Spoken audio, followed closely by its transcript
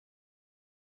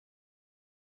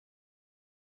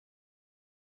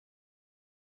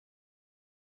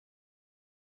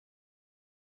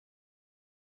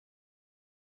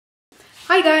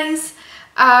Hi guys!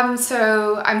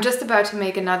 So I'm just about to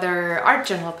make another art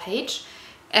journal page,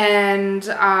 and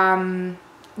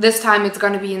this time it's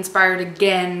going to be inspired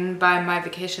again by my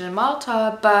vacation in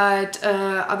Malta, but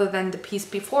other than the piece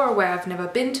before where I've never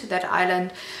been to that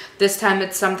island, this time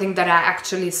it's something that I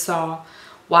actually saw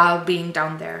while being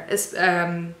down there.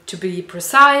 To be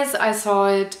precise, I saw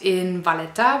it in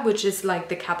Valletta, which is like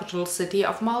the capital city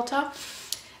of Malta,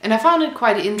 and I found it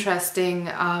quite interesting.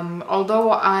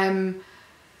 Although I'm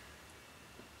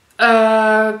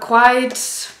quite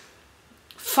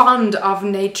fond of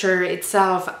nature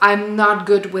itself, I'm not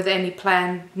good with any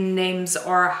plant names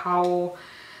or how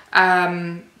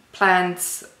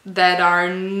plants that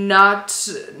are not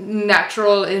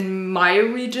natural in my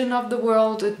region of the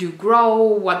world do grow,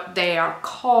 what they are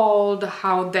called,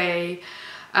 how they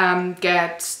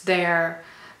get their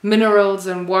minerals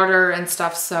and water and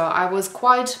stuff. So I was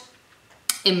quite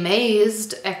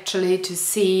amazed actually to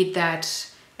see that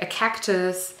a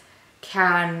cactus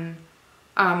can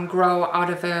grow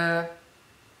out of a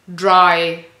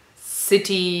dry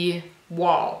city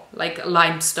wall, like a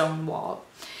limestone wall.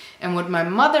 And what my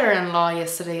mother-in-law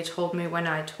yesterday told me when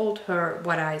I told her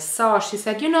what I saw, she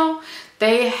said, you know,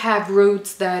 they have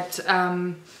roots that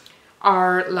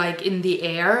are like in the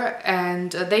air,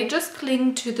 and they just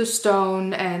cling to the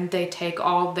stone and they take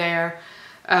all their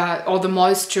all the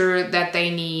moisture that they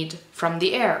need from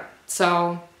the air.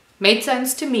 So made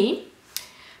sense to me.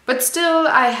 But still,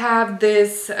 I have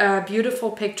this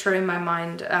beautiful picture in my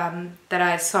mind that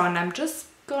I saw, and I'm just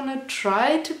gonna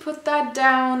try to put that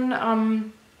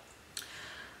down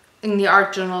in the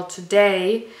art journal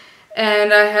today.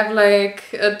 And I have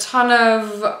like a ton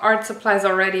of art supplies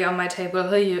already on my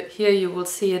table. Here you will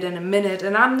see it in a minute,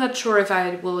 and I'm not sure if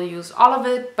I will use all of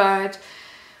it, but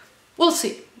we'll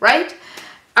see, right?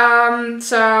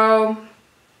 So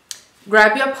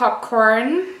grab your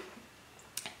popcorn,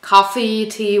 coffee,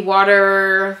 tea,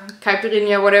 water,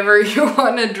 caipirinha, whatever you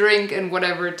want to drink and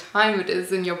whatever time it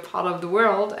is in your part of the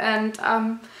world, and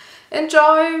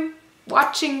enjoy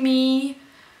watching me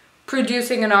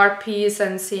producing an art piece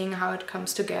and seeing how it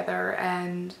comes together.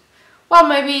 And well,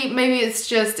 maybe it's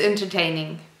just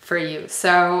entertaining for you.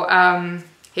 So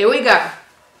here we go.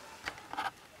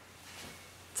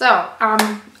 So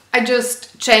I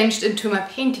just changed into my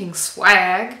painting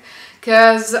swag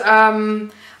because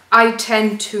I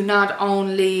tend to not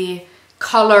only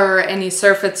color any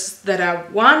surface that I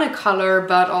want to color,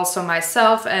 but also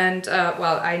myself, and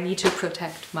well, I need to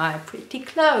protect my pretty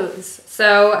clothes.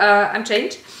 So I'm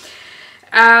changed,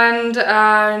 and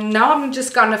now I'm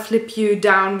just gonna flip you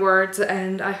downwards,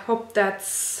 and I hope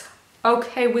that's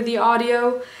okay with the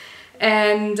audio,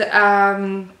 and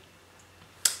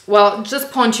well,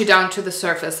 just point you down to the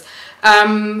surface.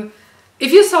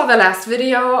 If you saw the last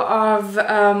video of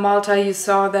Malta, you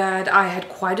saw that I had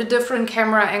quite a different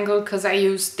camera angle because I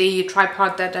used the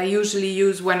tripod that I usually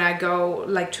use when I go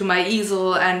like to my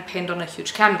easel and paint on a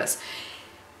huge canvas.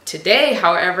 Today,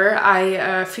 however,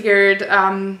 I figured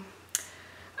I'm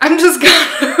just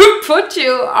gonna put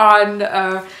you on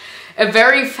a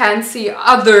very fancy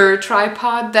other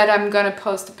tripod that I'm gonna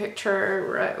post a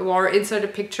picture or insert a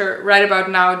picture right about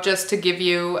now, just to give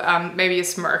you maybe a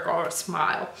smirk or a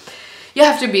smile. You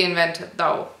have to be inventive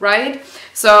though, right?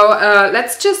 So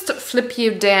let's just flip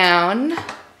you down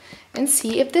and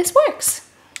see if this works.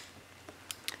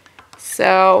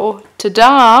 So,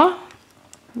 ta-da!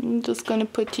 I'm just gonna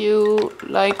put you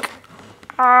like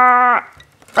right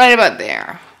about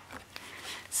there.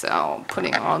 So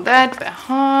putting all that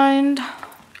behind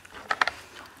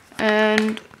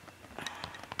and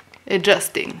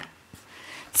adjusting.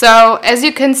 So as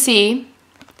you can see,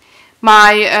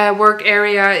 my work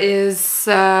area is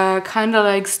kind of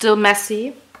like still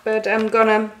messy, but I'm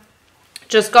gonna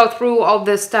just go through all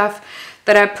this stuff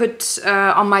that I put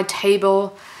on my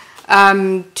table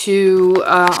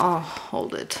oh,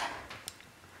 hold it.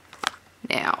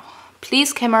 Now,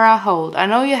 please camera hold. I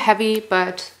know you're heavy,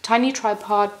 but tiny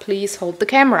tripod, please hold the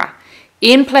camera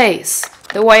in place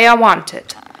the way I want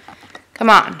it.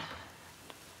 Come on.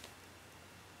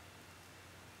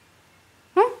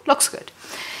 Looks good.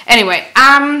 Anyway,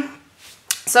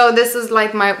 so this is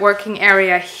like my working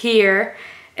area here,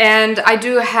 and I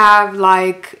do have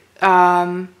like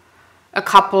a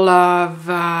couple of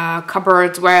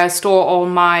cupboards where I store all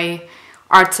my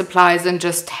art supplies and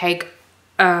just take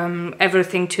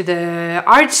everything to the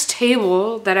art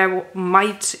table that I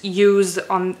might use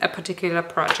on a particular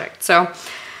project. So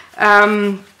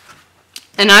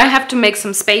and I have to make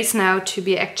some space now to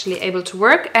be actually able to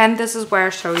work, and this is where I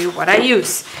show you what I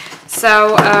use.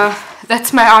 So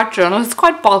that's my art journal. It's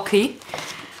quite bulky.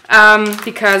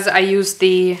 because I used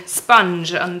the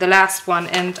sponge on the last one,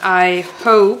 and I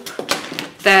hope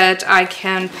that I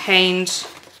can paint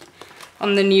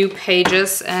on the new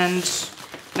pages and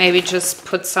maybe just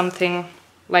put something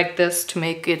like this to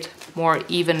make it more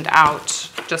evened out.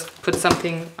 Just put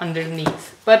something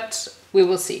underneath, but we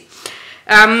will see.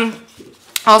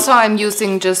 Also, I'm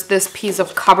using just this piece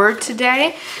of cupboard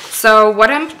today. So what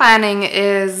I'm planning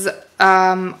is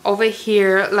over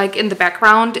here, like in the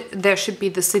background, there should be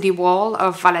the city wall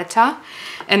of Valletta.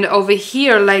 And over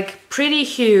here, like pretty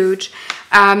huge,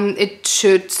 it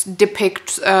should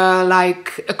depict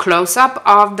like a close-up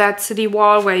of that city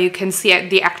wall where you can see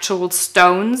the actual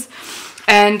stones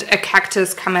and a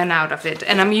cactus coming out of it.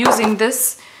 And I'm using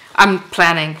this, I'm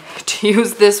planning to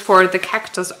use this for the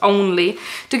cactus only,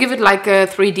 to give it like a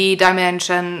 3D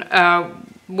dimension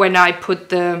when I put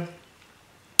the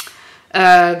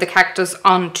cactus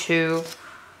onto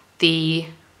the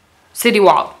city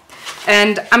wall.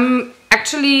 And I'm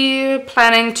actually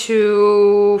planning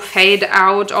to fade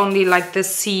out only like the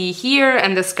sea here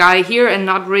and the sky here, and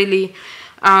not really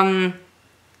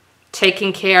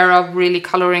taking care of really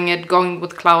coloring it, going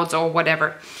with clouds or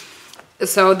whatever.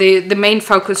 So the main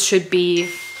focus should be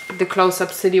the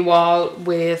close-up city wall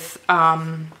with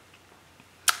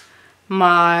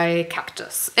my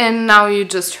cactus. And now you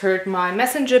just heard my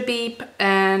messenger beep,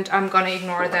 and I'm gonna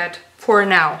ignore that for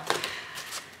now.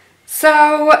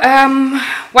 So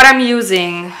what I'm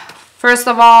using, first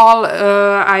of all,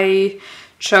 I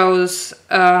chose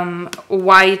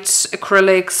white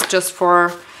acrylics just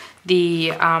for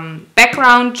the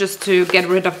background, just to get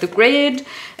rid of the grid.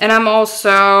 And I'm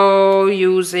also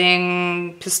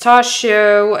using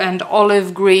pistachio and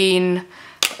olive green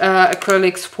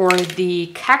acrylics for the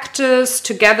cactus,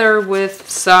 together with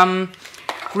some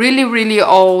really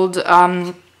old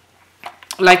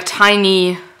like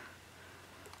tiny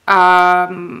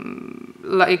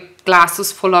like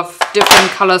glasses full of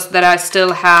different colors that I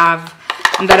still have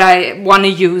and that I want to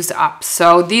use up.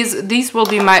 So these will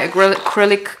be my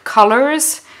acrylic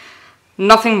colors,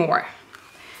 nothing more.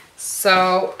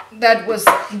 So that was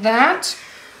that.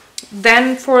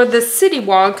 Then for the city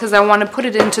wall, because I want to put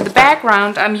it into the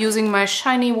background, I'm using my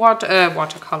shiny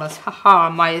watercolors, haha,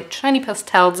 my shiny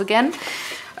pastels again,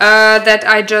 that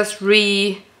I just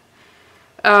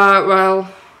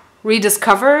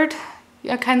rediscovered,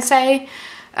 I can say,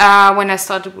 when I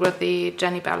started with the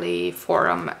Jenny Belly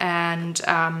forum and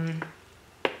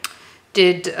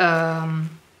did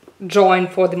join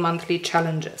for the monthly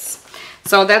challenges.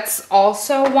 So that's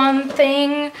also one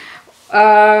thing.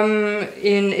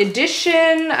 In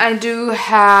addition, I do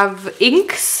have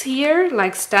inks here,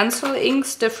 like stencil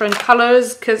inks, different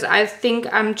colors, because I think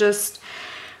I'm just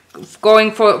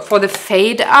going for the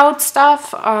fade out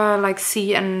stuff, like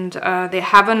sea and the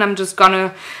heaven. I'm just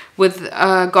gonna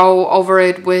go over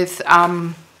it with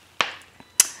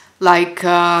like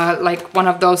one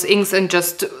of those inks and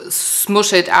just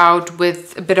smush it out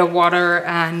with a bit of water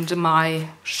and my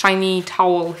shiny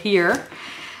towel here.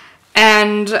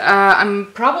 And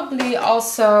I'm probably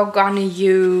also gonna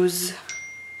use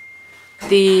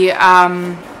the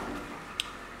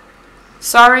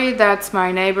sorry, that's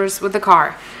my neighbors with the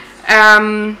car.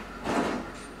 I'm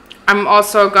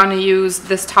also gonna use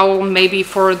this towel maybe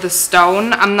for the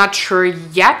stone. I'm not sure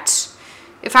yet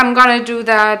if I'm gonna do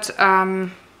that.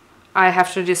 I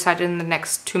have to decide in the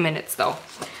next 2 minutes though.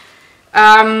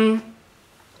 I'm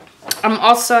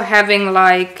also having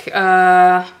like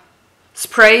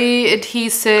spray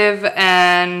adhesive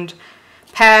and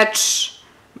patch,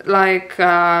 like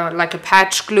a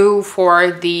patch glue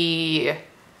for the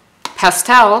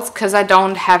pastels, because I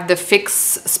don't have the fix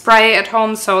spray at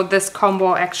home, so this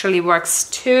combo actually works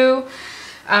too.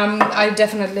 I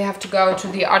definitely have to go to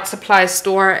the art supply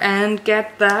store and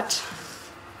get that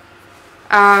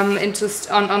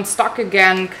on stock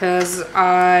again, because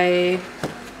I'm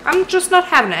just not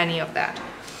having any of that.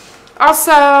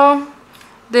 Also,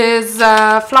 there's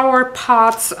flower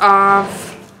pots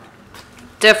of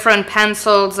different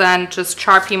pencils and just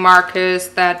Sharpie markers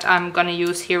that I'm gonna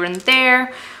use here and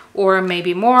there, or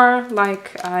maybe more,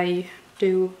 like I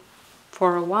do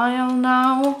for a while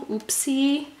now.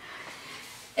 Oopsie.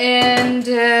 And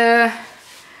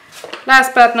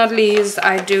last but not least,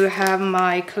 I do have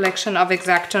my collection of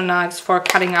X-Acto knives for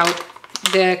cutting out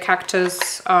the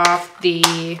cactus out of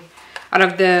the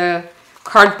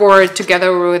cardboard,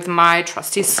 together with my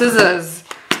trusty scissors.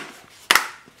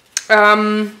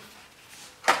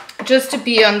 Just to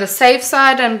be on the safe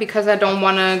side, and because I don't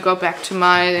want to go back to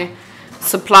my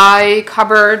supply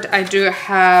cupboard, I do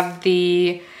have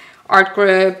the Art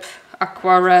Grip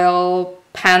aquarelle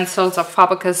pencils of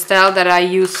Faber-Castell that I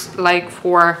use like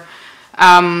for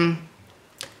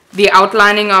the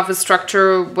outlining of a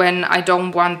structure when I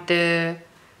don't want the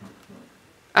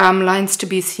lines to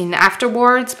be seen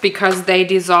afterwards, because they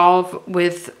dissolve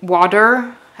with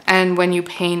water, and when you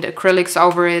paint acrylics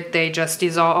over it they just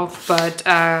dissolve, but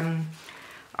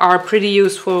are pretty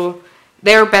useful.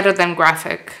 They're better than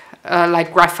graphite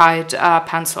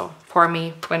pencil for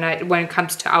me when it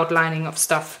comes to outlining of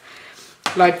stuff,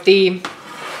 like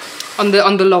on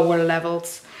the lower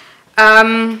levels.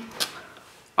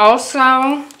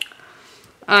 Also,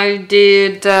 I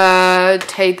did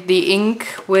take the ink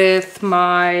with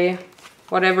my,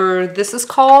 whatever this is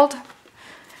called.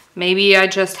 Maybe I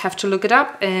just have to look it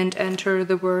up and enter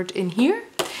the word in here.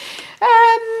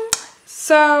 I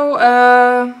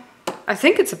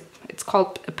think it's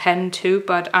called a pen too,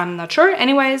 but I'm not sure.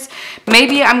 Anyways,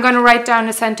 maybe I'm gonna write down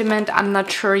a sentiment. I'm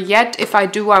not sure yet. If I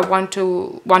do, I want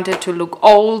it to look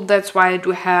old. That's why I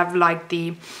do have like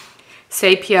the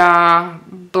sepia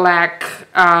black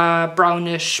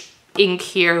brownish ink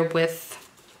here with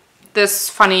this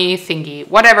funny thingy,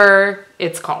 whatever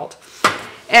it's called.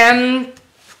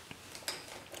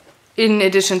 In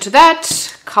addition to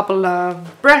that, a couple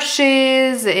of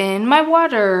brushes and my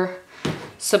water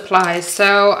supply.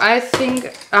 So I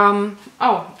think oh,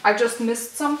 I just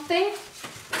missed something.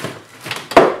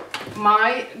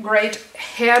 My great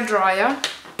hair dryer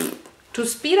to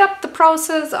speed up the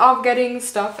process of getting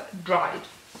stuff dried.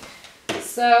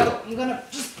 So I'm gonna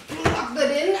just plug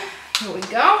that in. Here we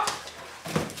go.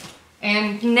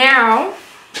 And now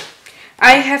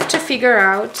I have to figure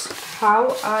out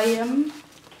how I am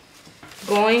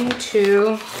going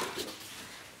to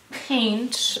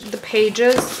paint the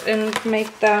pages and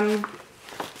make them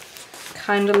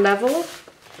kind of level.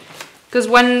 Because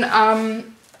when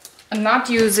I'm not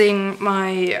using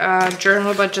my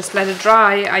journal but just let it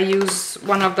dry, I use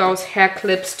one of those hair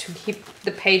clips to keep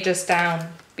the pages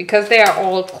down, because they are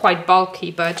all quite bulky,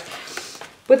 but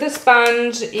with the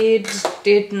sponge it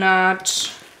did not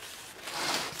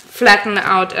flatten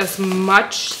out as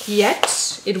much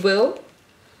yet. It will.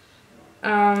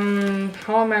 How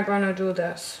am I gonna do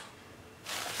this?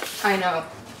 I know.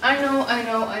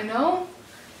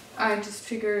 I just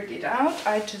figured it out.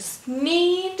 I just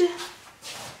need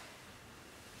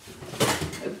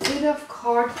a bit of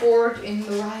cardboard in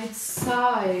the right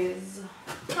size.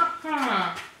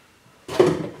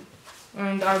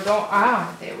 And I don't,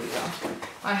 there we go.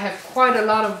 I have quite a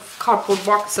lot of cardboard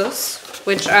boxes,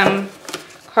 which I'm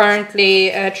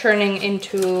currently turning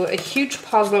into a huge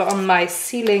puzzle on my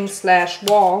ceiling /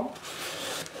 wall.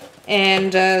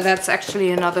 And that's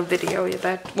actually another video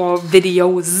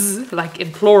videos, like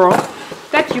in plural,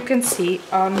 that you can see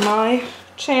on my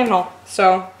channel.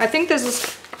 So I think this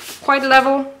is quite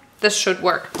level. This should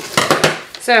work.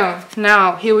 So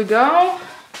now here we go.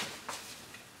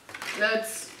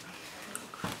 Let's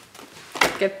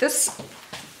get this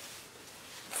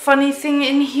funny thing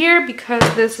in here, because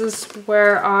this is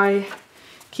where I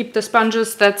keep the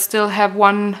sponges that still have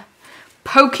one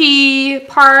pokey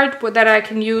part that I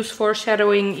can use for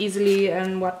shadowing easily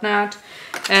and whatnot.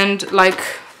 And like,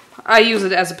 I use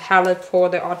it as a palette for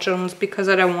the autumns, because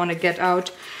I don't want to get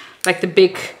out like the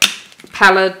big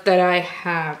palette that I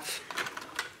have.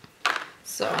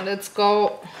 So let's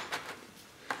go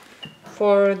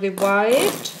for the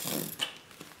white.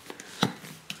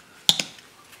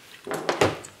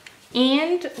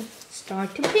 And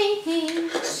start to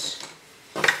paint.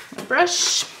 A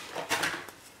brush.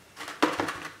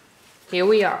 Here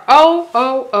we are.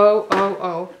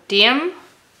 Oh. Damn.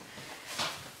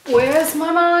 Where's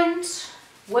my mind?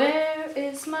 Where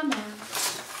is my mind?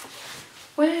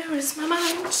 Where is my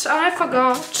mind? I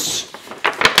forgot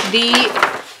the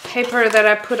paper that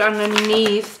I put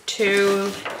underneath to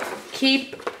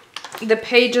keep the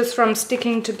pages from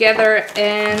sticking together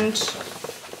and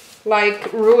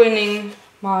like ruining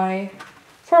my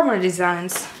former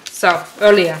designs. So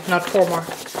earlier, not former.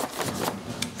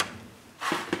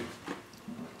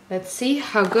 Let's see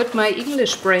how good my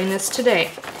English brain is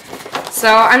today.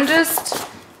 So I'm just,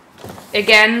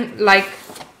 again, like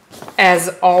as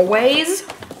always,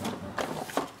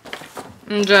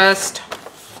 I'm just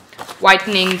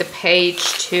whitening the page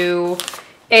to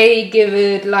give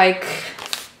it like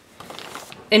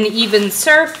an even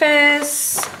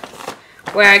surface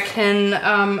where I can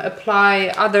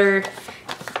apply other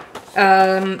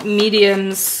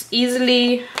mediums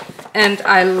easily, and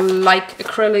I like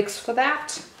acrylics for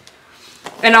that.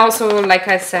 And also, like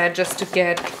I said, just to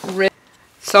get rid.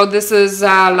 So this is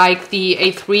like the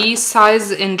A3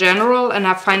 size in general, and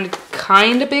I find it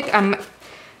kind of big. I'm,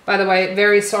 by the way,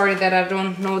 very sorry that I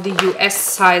don't know the US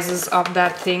sizes of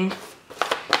that thing.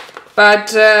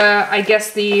 But I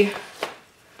guess the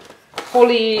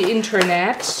holy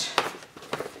internet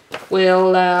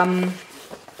will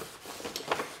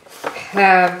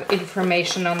have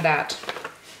information on that.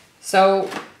 So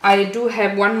I do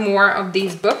have one more of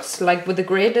these books, like with the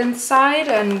grid inside,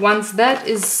 and once that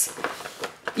is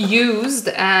used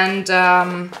and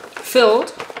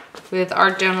filled with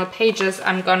art journal pages,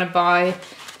 I'm gonna buy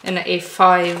an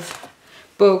A5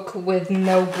 book with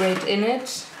no grid in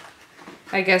it.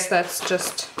 I guess that's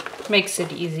just makes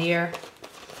it easier.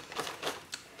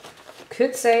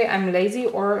 Could say I'm lazy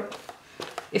or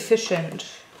efficient.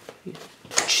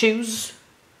 Choose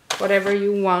whatever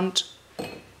you want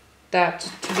that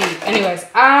to be. Anyways,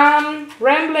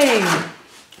 rambling.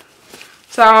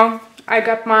 So I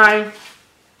got my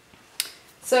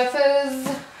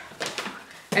surface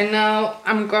and now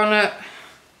I'm gonna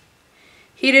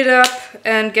heat it up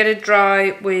and get it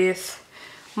dry with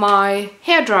my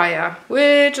hairdryer,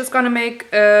 which is gonna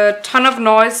make a ton of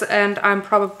noise, and I'm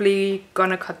probably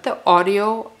gonna cut the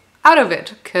audio out of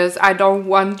it because I don't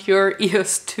want your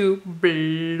ears to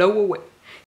blow away.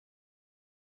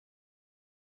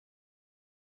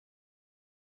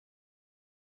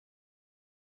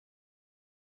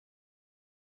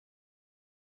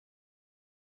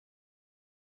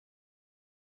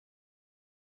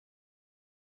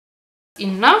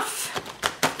 Enough.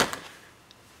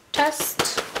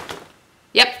 Test.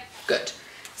 Yep, good.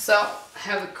 So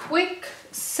have a quick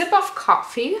sip of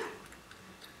coffee.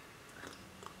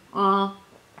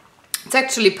 It's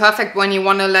actually perfect when you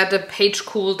want to let a page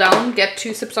cool down. Get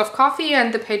 2 sips of coffee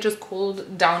and the page is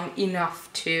cooled down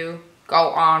enough to go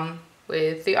on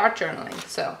with the art journaling.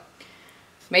 So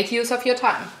make use of your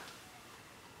time.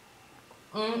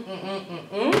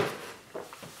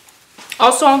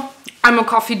 Also, I'm a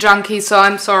coffee junkie, so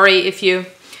I'm sorry if you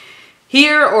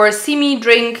hear or see me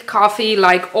drink coffee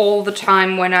like all the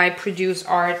time when I produce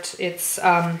art. It's,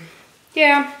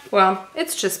 yeah, well,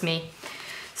 it's just me.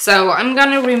 So I'm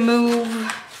gonna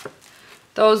remove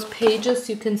those pages.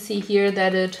 You can see here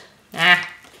that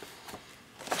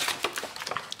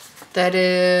that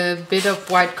a bit of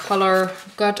white color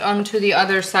got onto the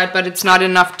other side, but it's not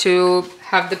enough to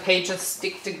have the pages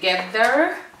stick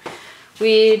together,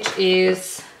 which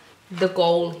is the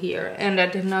goal here. And I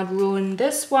did not ruin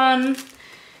this one.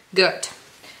 Good.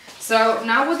 So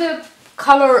now with the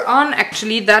color on,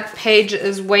 actually that page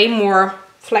is way more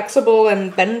flexible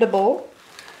and bendable,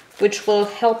 which will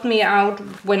help me out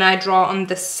when I draw on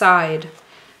this side.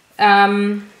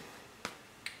 It's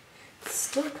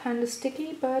still kind of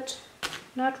sticky, but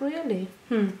not really.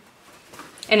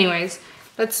 Anyways,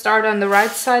 let's start on the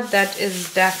right side. That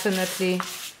is definitely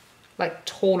like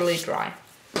totally dry.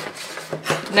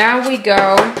 Now we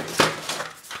go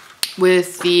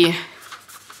with the,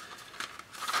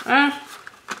 come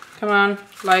on,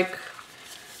 like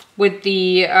with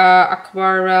the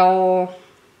aquarelle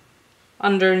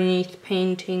underneath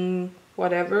painting,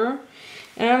 whatever.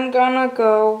 And I'm gonna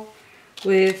go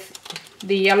with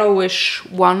the yellowish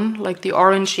one, like the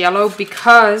orange yellow,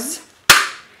 because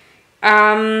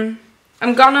I'm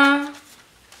gonna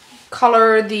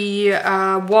color the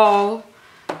wall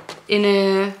in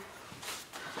a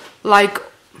like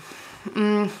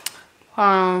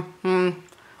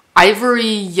ivory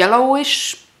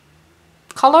yellowish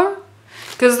color,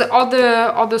 because all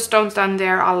the stones down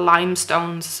there are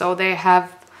limestones, so they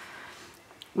have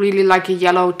really like a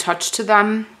yellow touch to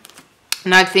them,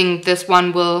 and I think this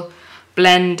one will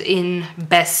blend in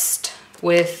best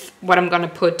with what I'm gonna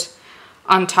put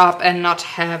on top and not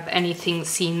have anything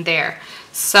seen there.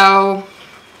 So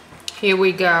here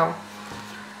we go.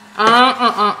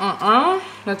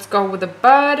 Let's go with the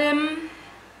bottom.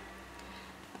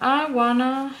 I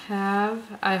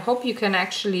hope you can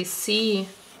actually see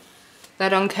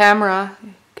that on camera.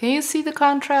 Can you see the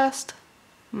contrast?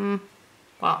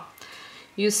 Well,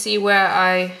 you see where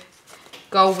I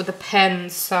go with the pen,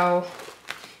 so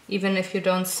even if you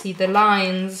don't see the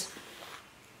lines,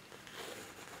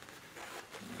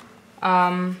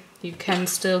 you can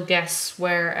still guess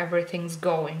where everything's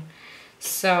going.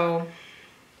 So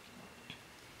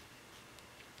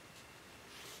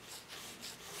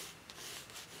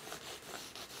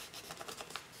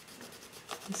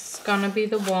this is gonna be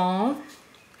the wall,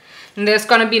 and there's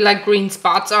gonna be like green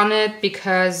spots on it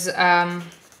because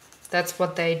that's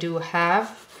what they do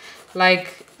have.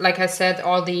 Like I said,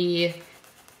 all the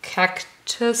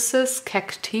cactuses,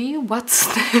 cacti, what's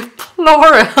the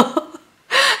plural?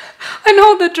 I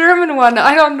know the German one,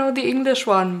 I don't know the English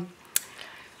one.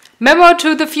 Memo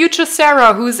to the future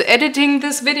Sarah who's editing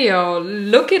this video.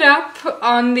 Look it up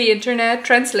on the internet,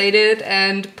 translate it,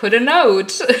 and put a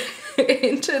note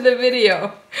into the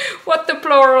video what the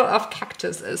plural of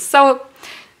cactus is. So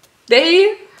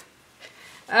they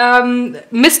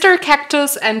Mr.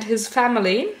 Cactus and his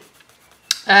family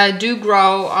do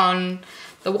grow on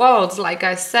the walls, like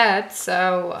I said,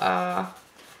 so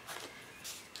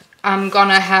I'm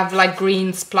gonna have like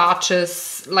green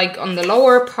splotches like on the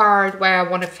lower part where I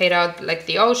want to fade out like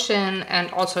the ocean,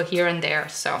 and also here and there,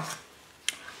 so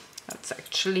that's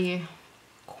actually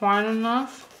quite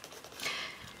enough.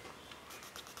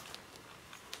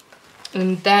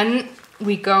 And then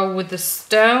we go with the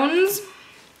stones,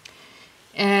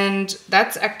 and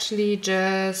that's actually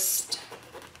just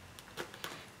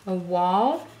a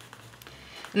wall.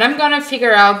 And I'm gonna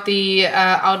figure out the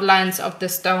outlines of the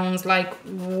stones like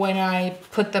when I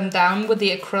put them down with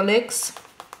the acrylics.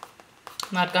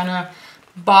 I'm not gonna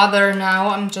bother now,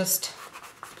 I'm just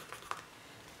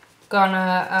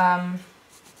gonna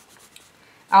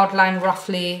outline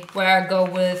roughly where I go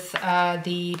with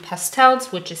the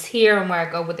pastels, which is here, and where I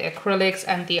go with the acrylics,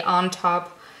 and the on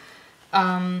top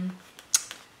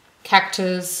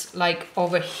cactus like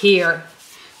over here.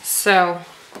 So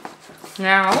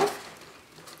now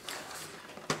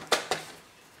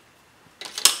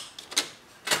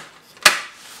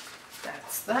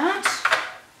that's that.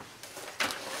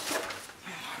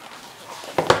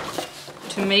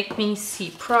 To make me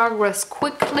see progress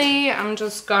quickly, I'm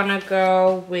just gonna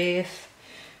go with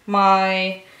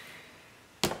my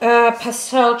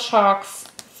pastel chalks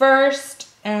first,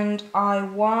 and I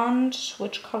want,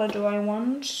 which color do I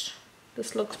want?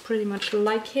 This looks pretty much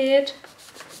like it.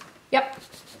 Yep.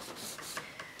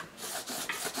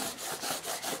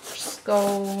 Just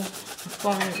going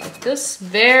like this,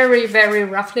 very, very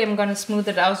roughly. I'm gonna smooth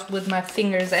it out with my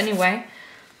fingers anyway.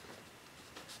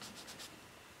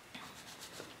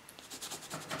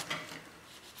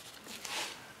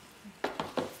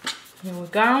 Here we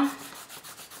go.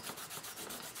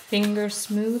 Finger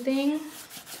smoothing.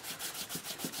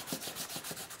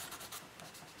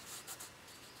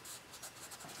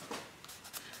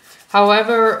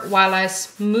 However, while I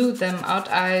smooth them out,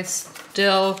 I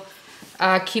still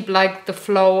keep like the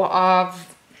flow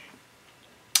of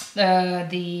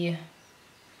the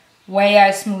way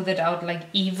I smooth it out like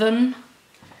even.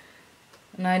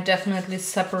 And I definitely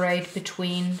separate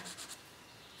between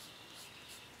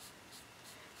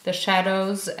the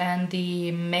shadows and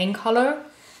the main color.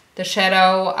 The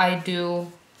shadow I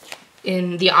do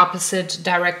in the opposite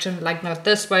direction, like not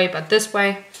this way, but this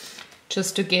way,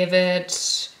 just to give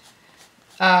it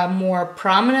more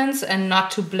prominence and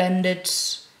not to blend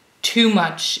it too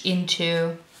much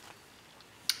into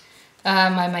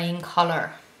my main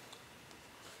color.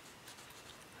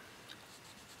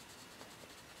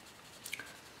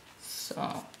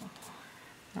 So,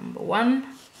 number 1.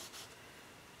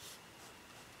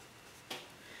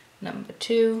 Number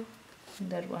 2,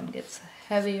 that one gets a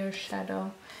heavier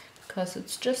shadow because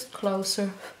it's just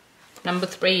closer. Number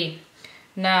 3.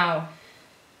 Now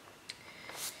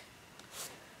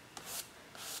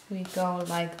we go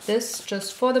like this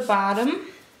just for the bottom.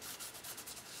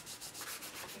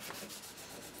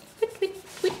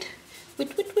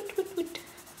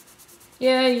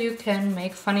 Yeah, you can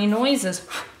make funny noises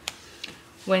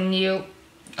when you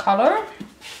color.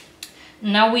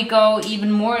 Now we go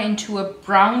even more into a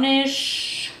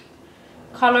brownish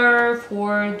color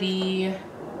for the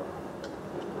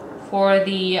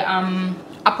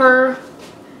upper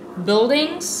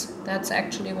buildings. That's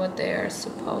actually what they're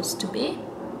supposed to be.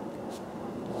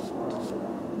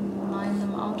 Line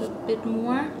them out a bit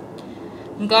more.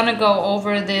 I'm gonna go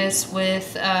over this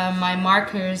with my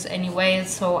markers anyway,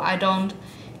 so I don't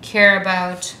care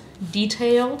about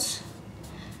details.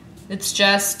 It's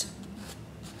just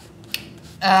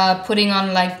putting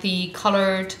on like the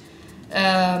colored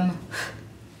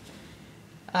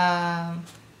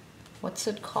what's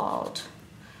it called,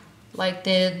 like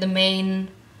the main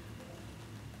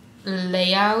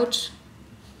layout,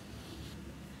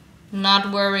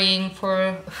 not worrying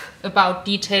about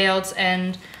details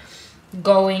and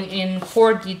going in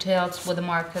for details with the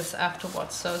markers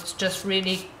afterwards. So it's just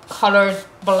really colored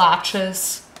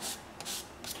blotches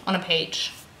on a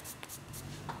page.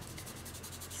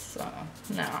 So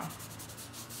now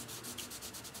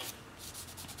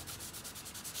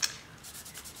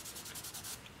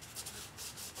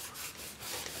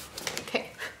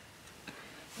okay,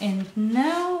 and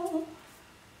now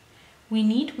we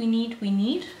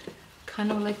need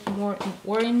kind of like more an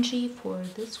orangey for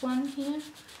this one here.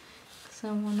 So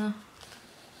I wanna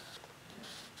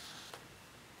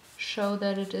show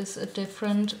that it is a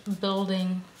different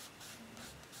building.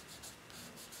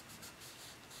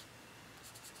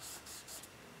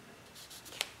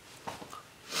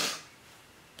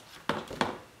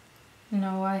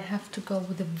 Now I have to go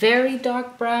with a very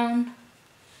dark brown.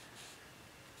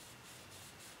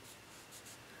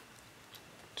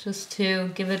 just to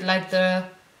give it like the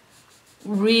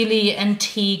really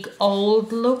antique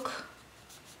old look.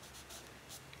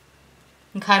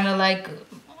 And kind of like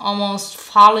almost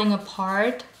falling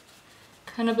apart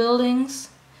kind of buildings.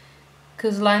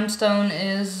 Because limestone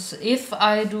is, if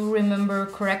I do remember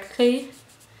correctly,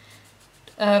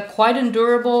 quite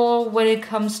endurable when it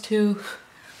comes to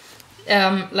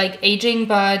like aging,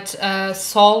 but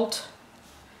salt,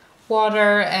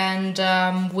 water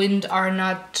and wind are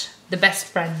not the best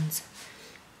friends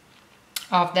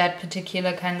of that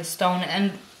particular kind of stone.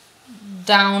 And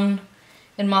down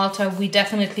in Malta we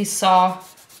definitely saw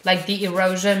like the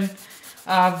erosion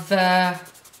of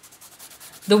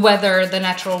the weather, the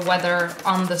natural weather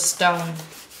on the stone.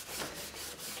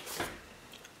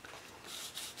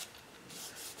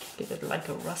 Give it like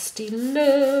a rusty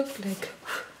look, like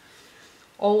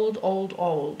old.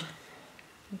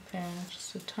 Okay,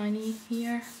 just a tiny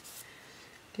here.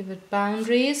 Give it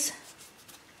boundaries.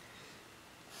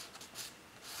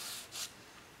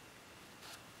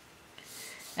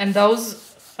 And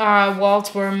those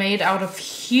walls were made out of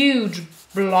huge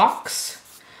blocks,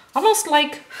 almost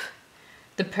like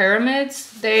the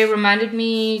pyramids. They reminded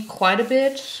me quite a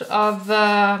bit of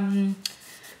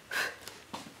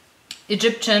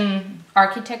Egyptian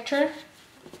architecture.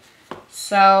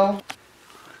 So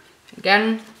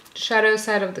again, shadow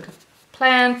side of the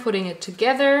plan, putting it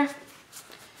together,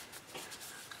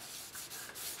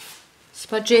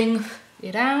 smudging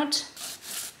it out.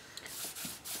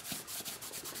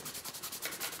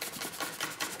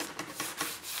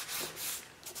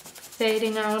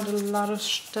 Fading out a lot of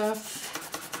stuff.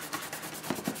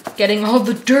 Getting all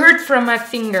the dirt from my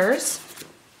fingers.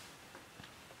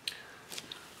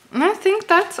 And I think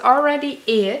that's already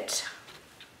it.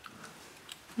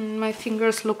 And my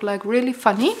fingers look like really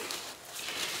funny.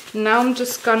 Now I'm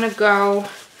just gonna go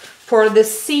for the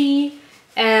sea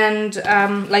and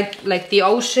like the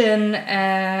ocean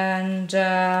and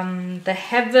the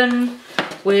heaven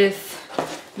with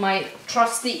my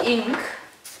trusty ink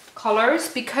colors,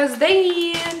 because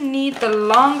they need the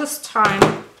longest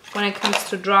time when it comes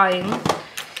to drying,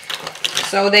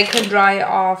 so they can dry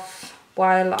off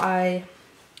while I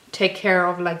take care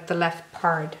of like the left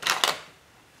part.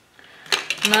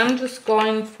 And I'm just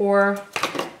going for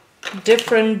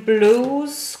different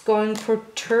blues, going for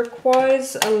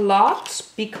turquoise a lot,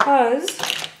 because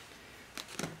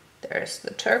there's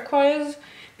the turquoise,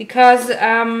 because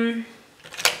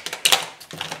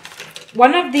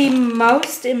one of the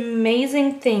most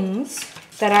amazing things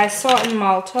that I saw in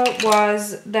Malta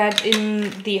was that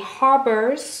in the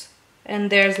harbors, and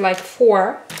there's like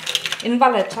 4 in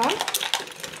Valletta,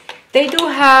 they do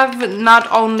have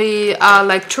not only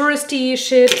like touristy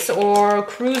ships or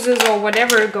cruises or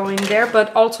whatever going there,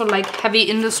 but also like heavy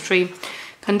industry.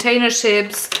 Container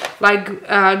ships, like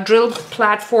drill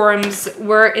platforms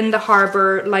were in the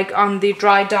harbor, like on the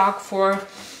dry dock for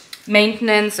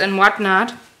maintenance and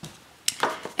whatnot.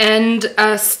 And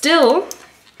still,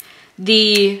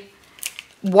 the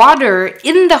water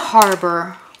in the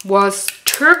harbor was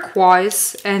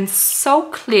turquoise and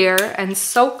so clear and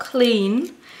so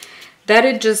clean that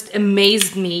it just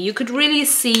amazed me. You could really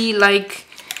see like,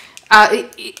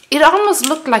 it almost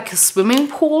looked like a swimming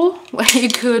pool, where you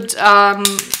could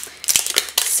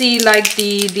see like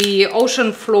the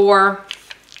ocean floor.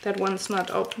 That one's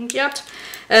not opened yet.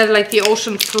 Like the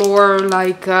ocean floor,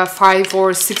 like 5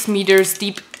 or 6 meters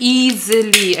deep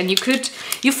easily, and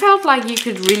you felt like you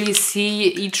could really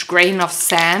see each grain of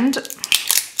sand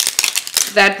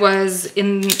that was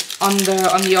on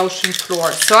the ocean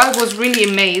floor. So I was really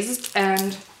amazed,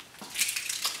 and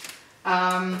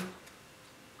I'm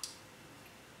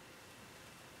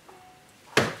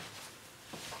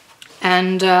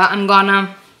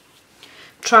gonna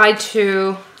try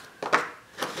to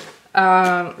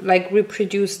like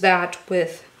reproduce that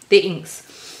with the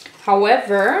inks.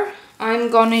 However, I'm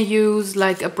gonna use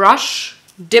like a brush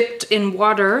dipped in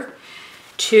water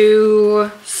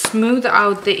to smooth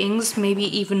out the inks, maybe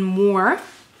even more.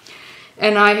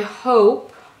 And I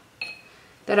hope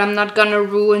that I'm not gonna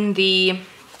ruin the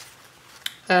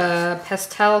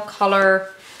pastel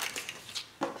color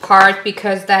part,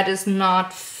 because that is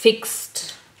not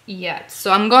fixed yet.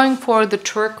 So I'm going for the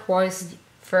turquoise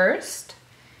first.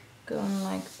 Going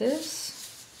like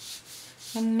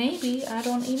this, and maybe I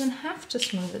don't even have to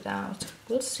smooth it out.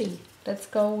 We'll see. Let's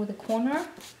go with a corner.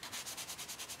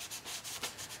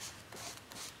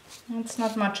 It's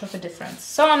not much of a difference,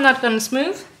 so I'm not gonna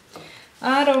smooth.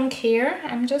 I don't care.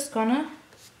 I'm just gonna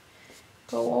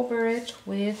go over it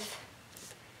with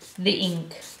the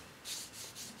ink.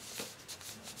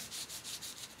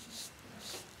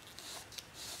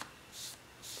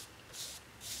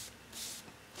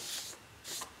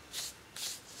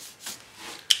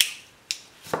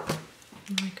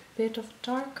 bit of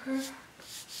darker.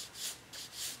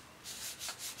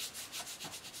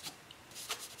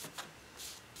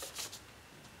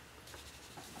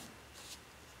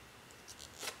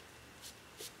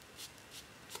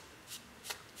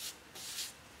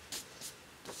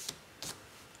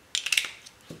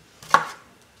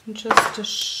 Just a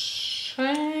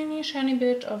shiny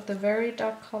bit of the very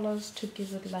dark colors to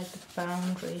give it like a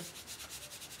boundary.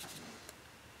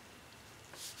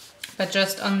 But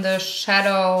just on the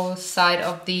shadow side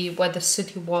of where the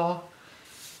city wall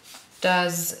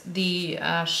does the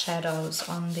shadows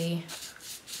on the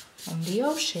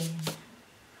ocean.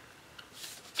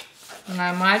 And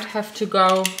I might have to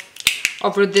go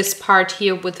over this part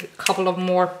here with a couple of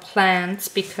more plants,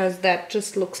 because that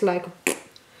just looks like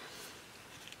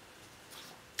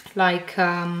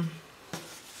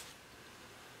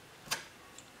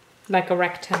a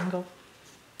rectangle.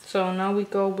 So now we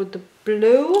go with the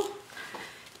blue,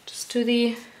 just to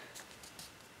the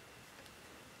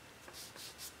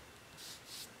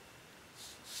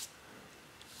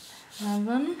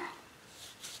heaven.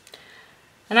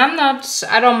 And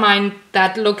I don't mind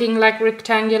that looking like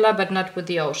rectangular, but not with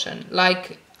the ocean.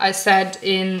 Like I said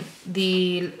in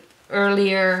the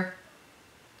earlier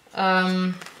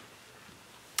art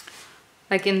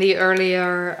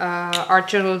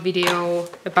journal video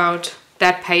about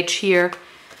that page here,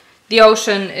 the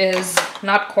ocean is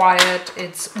not quiet,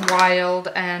 it's wild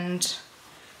and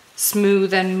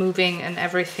smooth and moving and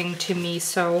everything to me,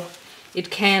 so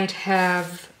it can't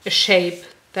have a shape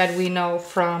that we know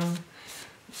from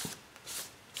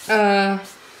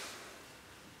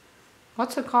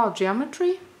what's it called,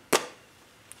 geometry?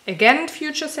 Again,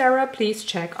 future Sarah, please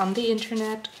check on the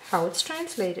internet how it's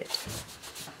translated.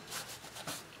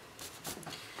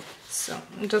 So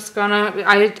I'm just gonna,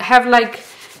 I have like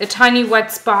a tiny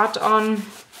wet spot on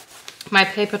my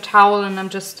paper towel, and I'm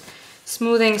just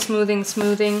smoothing.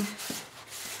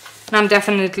 And I'm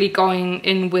definitely going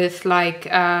in with like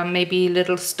maybe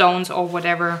little stones or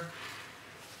whatever,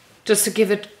 just to give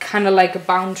it kind of like a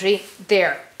boundary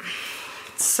there.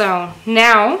 So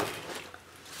now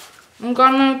I'm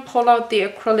gonna pull out the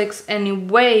acrylics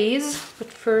anyways,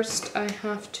 but first I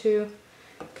have to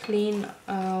clean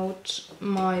out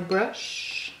my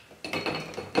brush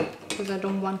because I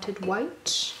don't want it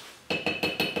white.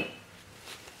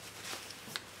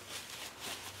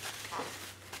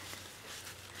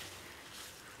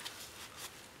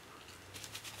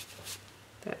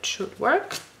 That should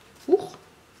work. Ooh,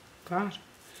 God.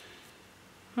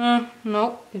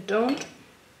 No, it don't.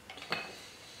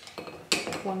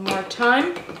 One more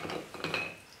time.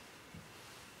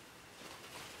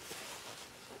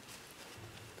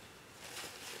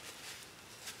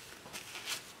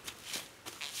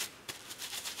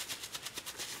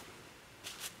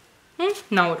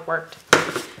 No, it worked.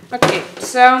 Okay,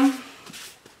 so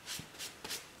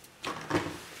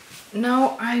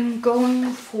now I'm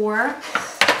going for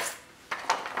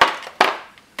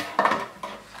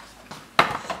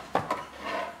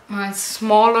my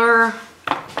smaller,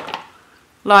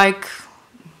 like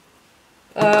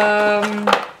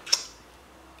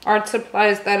art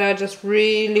supplies that are just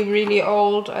really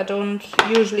old. I don't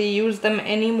usually use them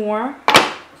anymore,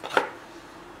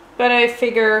 but I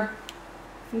figure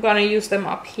I'm gonna use them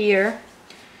up here.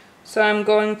 So I'm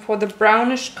going for the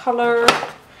brownish color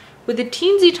with a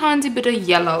tiny bit of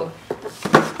yellow.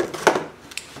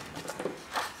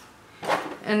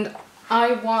 And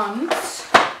I want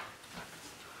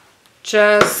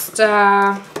just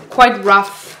quite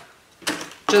rough,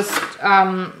 just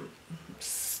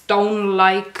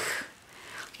stone-like,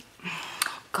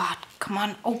 oh God, come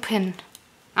on, open.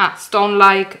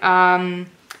 Stone-like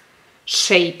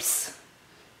shapes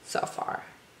so far.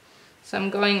 So I'm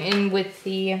going in with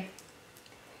the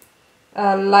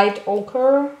light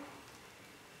ochre,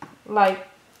 like,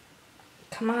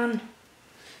 come on.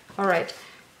 All right.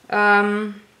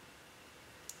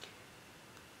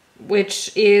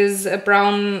 Which is a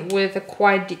brown with a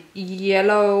quite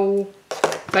yellow,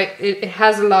 like it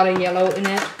has a lot of yellow in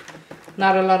it,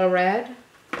 not a lot of red.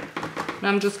 And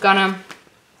I'm just gonna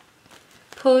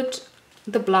put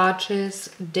the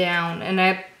blotches down, and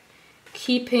I'm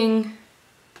keeping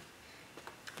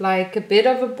like a bit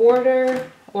of a border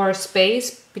or a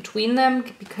space between them,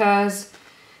 because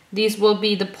these will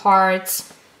be the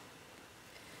parts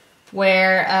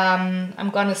where I'm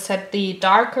gonna set the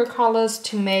darker colors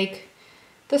to make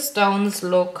the stones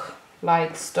look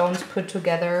like stones put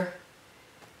together,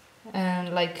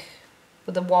 and like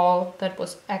with a wall that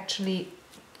was actually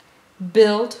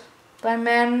built by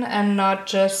men and not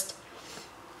just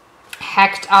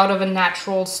hacked out of a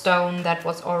natural stone that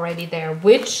was already there,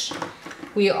 which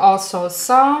we also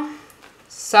saw.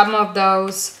 some of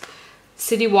those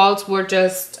city walls were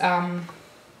just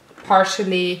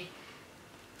partially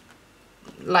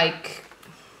like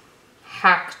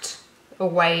hacked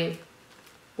away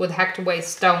with hacked away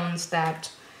stones that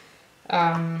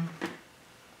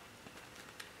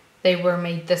they were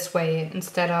made this way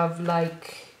instead of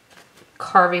like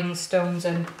carving stones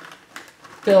and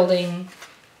building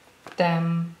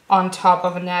them on top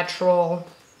of a natural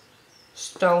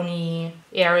stony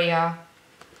area.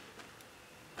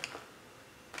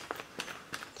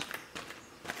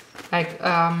 Like,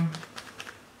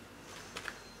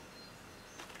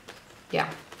 yeah.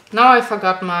 Now I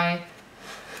forgot my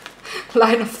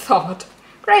line of thought.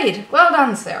 Great, well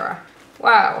done, Sarah.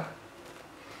 Wow.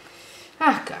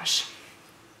 Ah, gosh.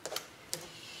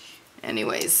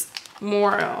 Anyways,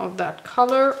 more of that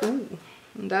color. Ooh,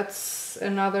 that's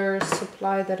another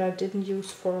supply that I didn't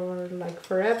use for like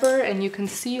forever. And you can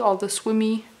see all the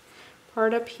swimmy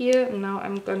part up here. And now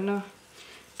I'm gonna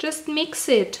just mix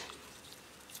it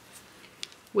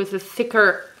with a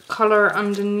thicker color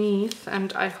underneath.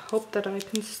 And I hope that I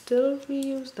can still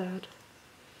reuse that.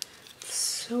 It's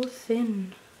so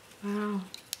thin. Wow.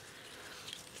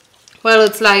 Well,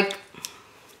 it's like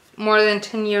more than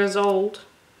 10 years old.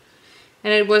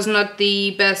 And it was not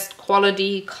the best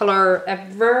quality color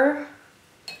ever.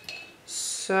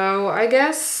 So I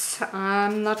guess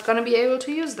I'm not gonna be able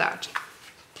to use that.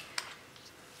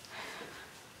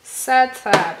 Sad,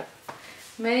 sad.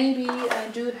 Maybe I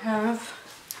do have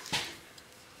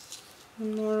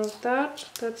more of that.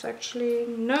 That's actually,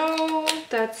 no,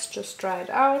 that's just dried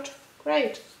out.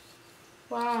 Great.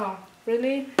 Wow,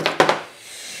 really?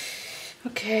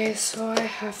 Okay, so I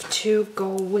have to go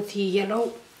with the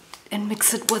yellow and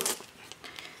mix it with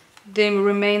the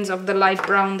remains of the light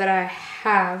brown that I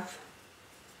have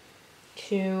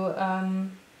to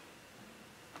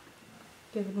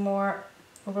give it more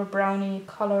of a brownie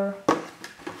color.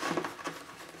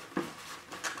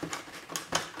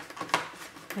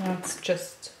 That's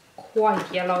just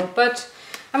quite yellow, but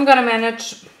I'm gonna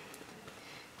manage.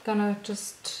 Gonna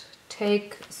just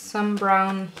take some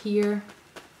brown here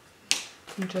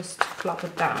and just flop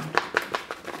it down.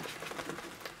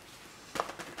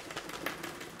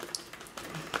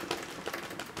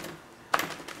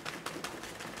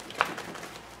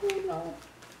 Oh no.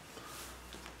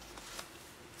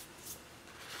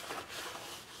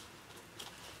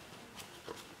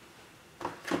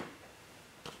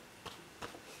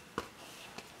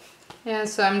 Yeah,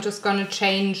 so I'm just gonna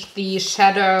change the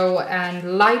shadow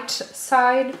and light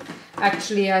side.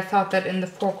 Actually, I thought that in the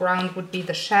foreground would be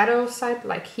the shadow side,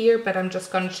 like here, but I'm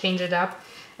just gonna change it up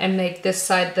and make this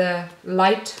side the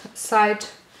light side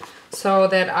so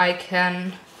that I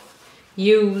can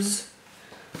use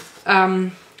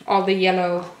all the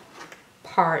yellow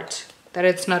part, that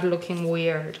it's not looking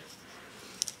weird.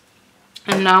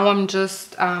 And now I'm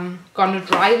just gonna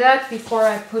dry that before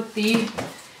I put the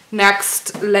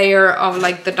next layer of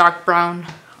like the dark brown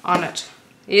on it.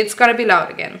 It's gonna be loud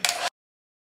again.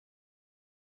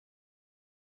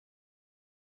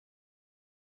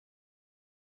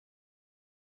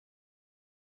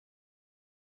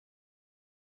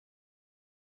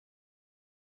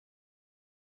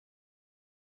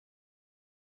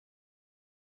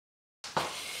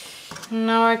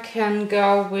 Now I can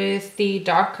go with the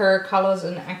darker colors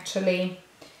and actually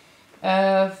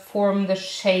form the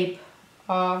shape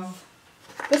of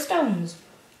the stones.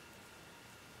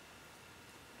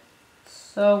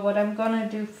 So what I'm gonna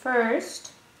do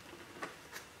first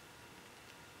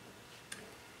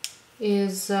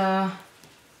is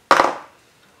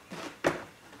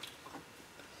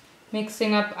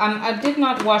mixing up. I did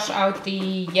not wash out the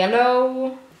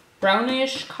yellow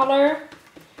brownish color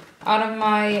out of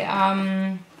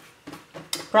my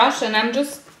brush, and I'm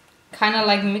just kind of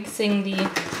like mixing the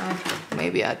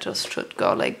maybe I just should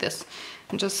go like this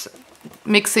and just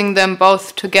mixing them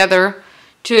both together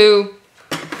to,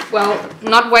 well,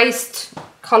 not waste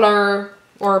color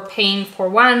or paint for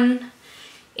one,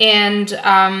 and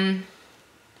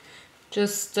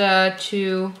just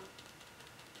to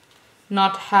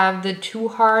not have the too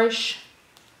harsh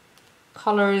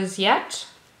colors yet,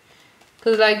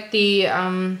 because like the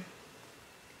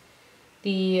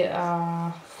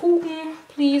Fugen,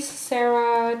 please,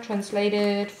 Sarah,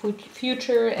 translated,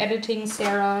 future editing,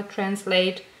 Sarah,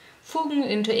 translate Fugen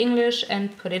into English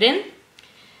and put it in.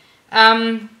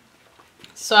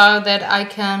 So that I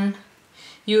can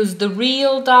use the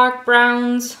real dark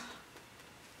browns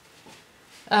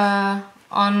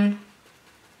on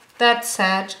that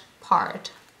sad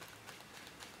part.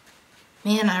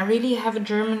 Man, I really have a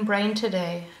German brain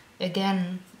today.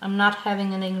 Again, I'm not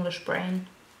having an English brain.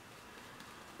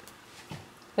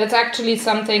 That's actually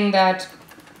something that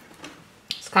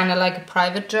is kind of like a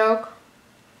private joke.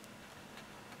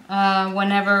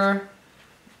 Whenever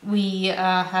we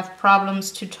have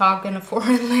problems to talk in a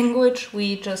foreign language,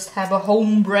 we just have a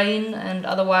home brain, and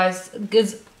otherwise,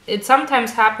 because it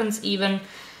sometimes happens even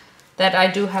that I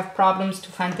do have problems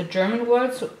to find the German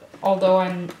words, although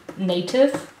I'm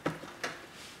native.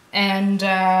 And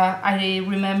I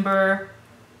remember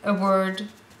a word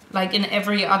like in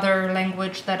every other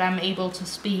language that I'm able to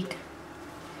speak,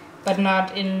 but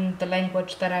not in the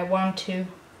language that I want to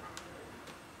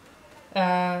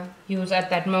use at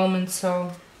that moment.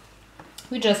 So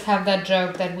we just have that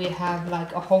joke that we have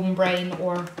like a home brain,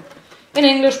 or an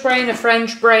English brain, a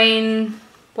French brain,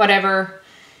 whatever.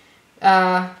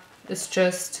 It's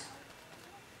just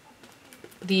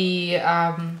the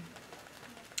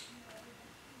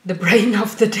brain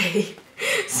of the day,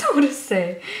 so to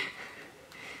say.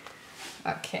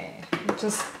 Okay,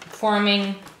 just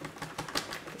forming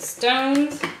the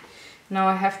stones. Now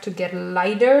I have to get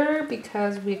lighter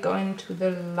because we're going to the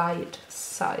light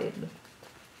side.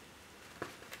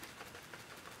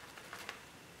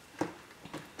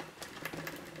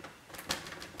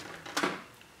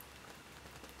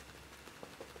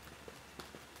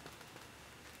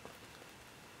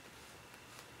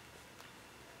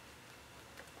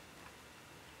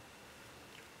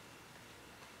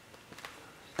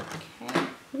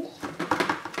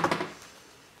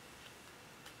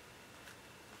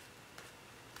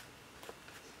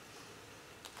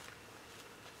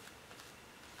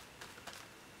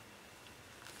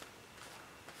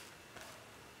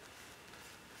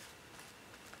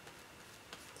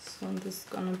 So this is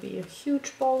gonna be a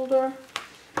huge boulder,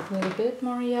 a little bit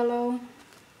more yellow.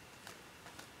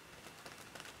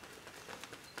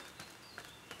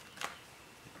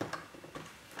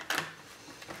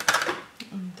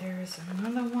 And there's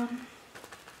another one.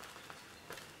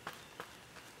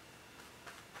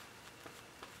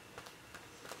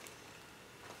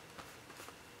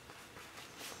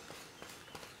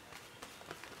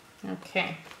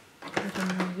 Okay, a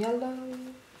little more yellow.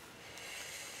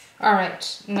 All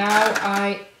right, now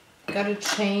I gotta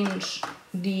change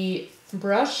the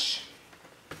brush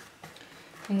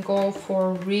and go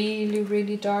for really,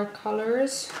 really dark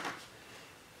colors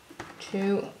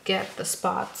to get the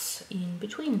spots in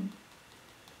between.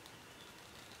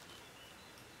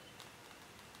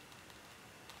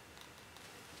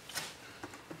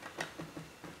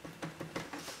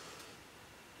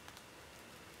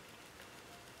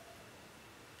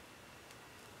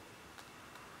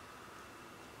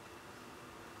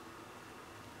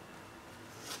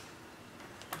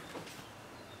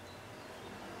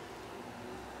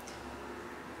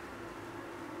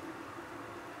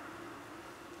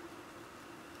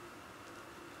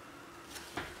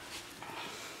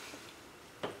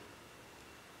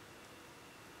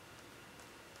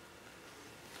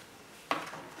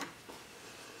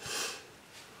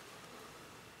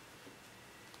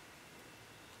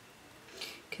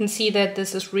 Can see that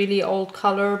this is really old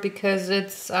color because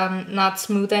it's not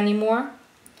smooth anymore.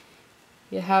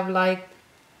 You have like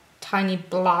tiny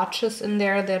blotches in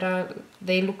there that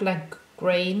they look like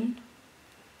grain,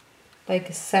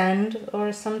 like sand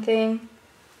or something.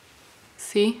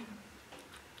 See?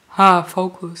 Ah,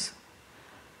 focus.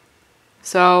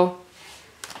 So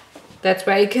that's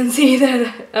why you can see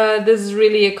that this is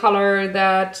really a color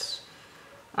that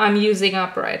I'm using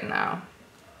up right now.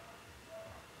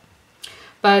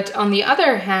 But on the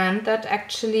other hand, that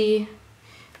actually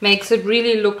makes it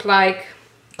really look like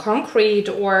concrete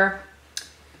or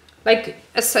like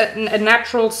a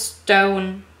natural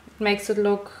stone. It makes it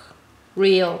look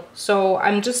real. So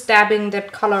I'm just dabbing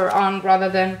that color on rather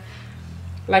than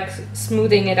like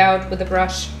smoothing it out with a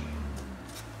brush.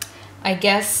 I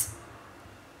guess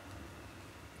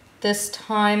this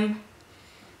time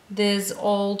this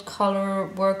old color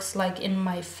works like in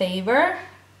my favor,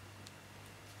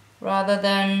 rather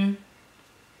than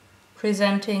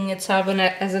presenting itself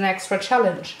as an extra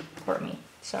challenge for me.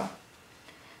 So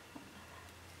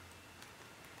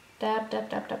dab, dab,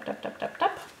 dab, dab, dab, dab, dab,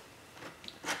 dab.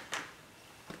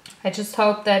 I just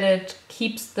hope that it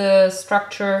keeps the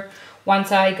structure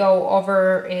once I go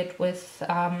over it with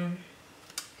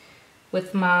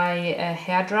my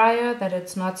hair dryer, that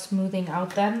it's not smoothing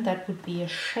out then. That would be a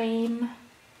shame.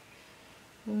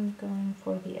 I'm going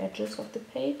for the edges of the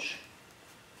page.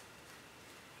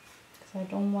 I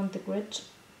don't want the grit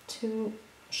to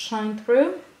shine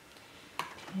through.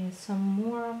 Okay, some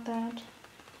more of that.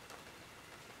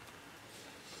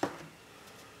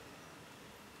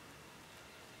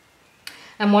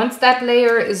 And once that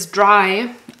layer is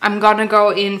dry, I'm gonna go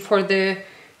in for the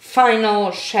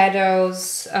final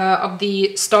shadows of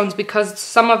the stones, because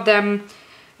some of them,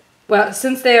 well,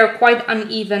 since they are quite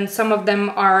uneven, some of them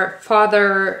are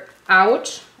farther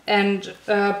out and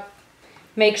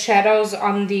make shadows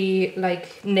on the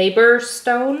like neighbor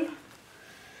stone.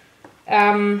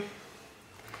 But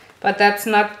that's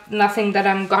nothing that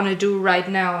I'm gonna do right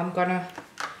now. I'm gonna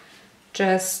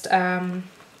just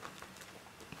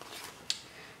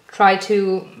try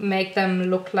to make them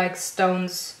look like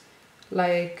stones,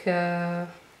 like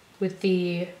with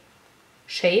the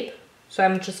shape. So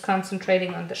I'm just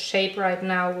concentrating on the shape right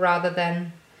now rather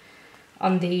than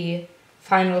on the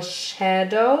final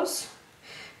shadows,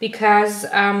 because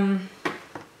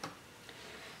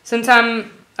since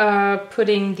I'm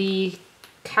putting the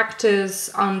cactus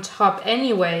on top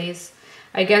anyways,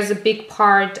 I guess a big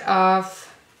part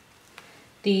of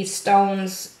the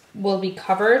stones will be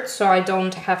covered, so I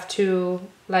don't have to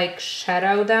like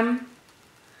shadow them.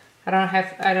 I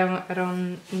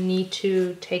don't need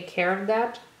to take care of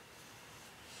that.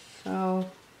 So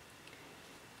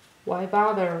why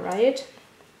bother, right?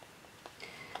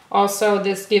 Also,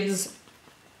 this gives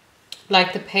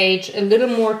like the page a little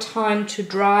more time to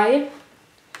dry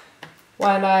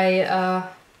while I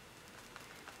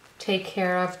take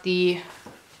care of the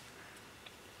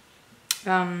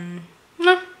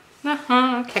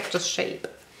cactus shape.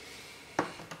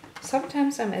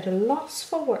 Sometimes I'm at a loss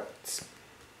for words.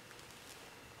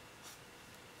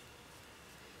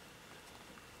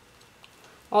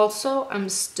 Also, I'm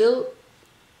still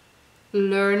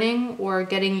learning or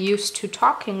getting used to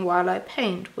talking while I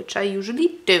paint, which I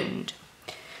usually don't.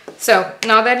 So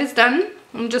now that is done,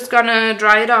 I'm just gonna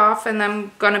dry it off and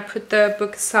I'm gonna put the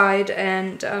book aside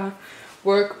and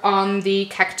work on the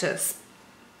cactus.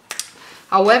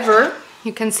 However,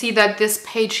 you can see that this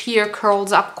page here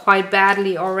curls up quite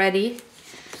badly already.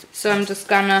 So I'm just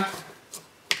gonna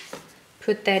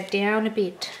put that down a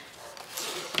bit.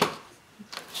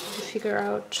 Figure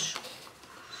out,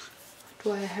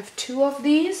 do I have two of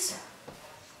these?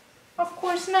 Of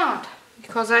course not,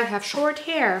 because I have short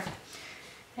hair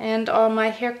and all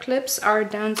my hair clips are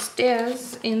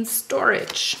downstairs in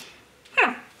storage.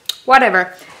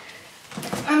 Whatever,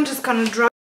 I'm just gonna draw.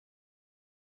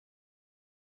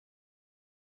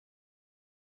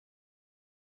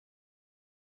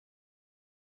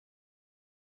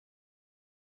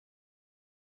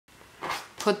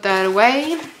 Put that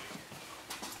away.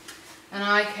 And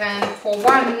I can, for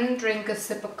one, drink a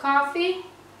sip of coffee.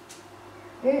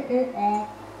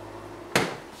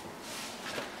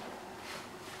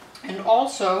 And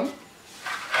also,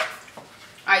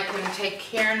 I can take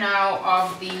care now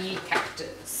of the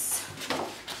cactus.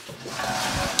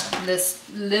 This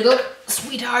little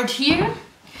sweetheart here.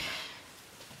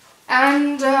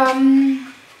 And gonna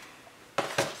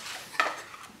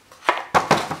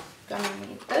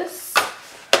need this.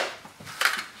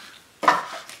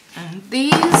 And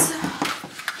these,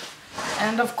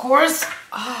 and of course,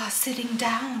 sitting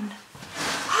down.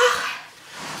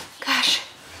 Gosh,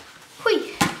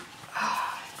 hui.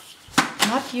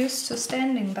 Not used to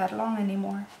standing that long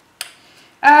anymore.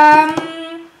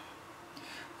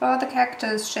 For the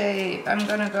cactus shape, I'm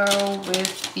gonna go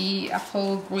with the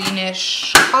apple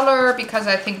greenish color because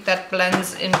I think that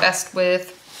blends in best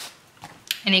with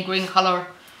any green color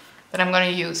that I'm gonna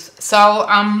use. So,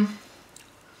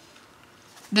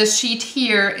 this sheet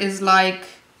here is like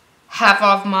half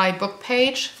of my book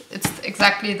page. It's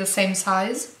exactly the same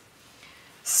size.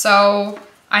 So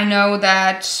I know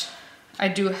that I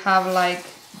do have like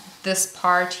this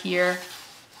part here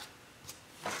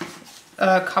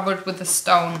covered with a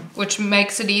stone, which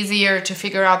makes it easier to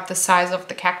figure out the size of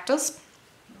the cactus.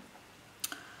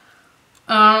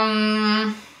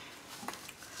 And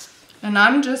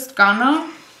I'm just gonna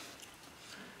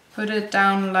put it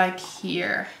down like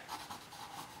here.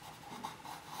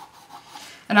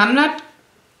 And I'm not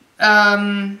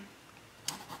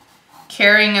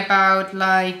caring about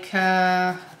like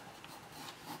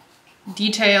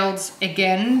details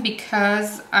again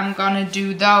because I'm gonna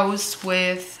do those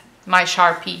with my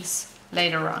Sharpies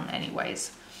later on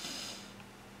anyways.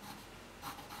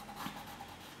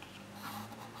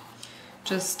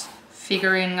 Just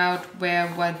figuring out where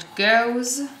what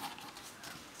goes.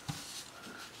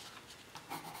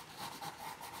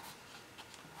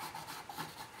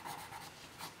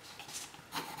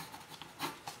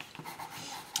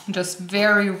 Just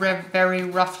very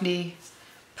roughly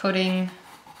putting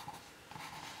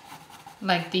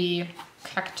like the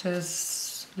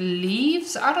cactus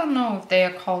leaves. I don't know if they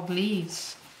are called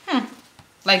leaves.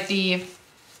 Like the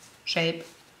shape.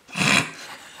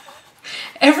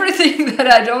 Everything that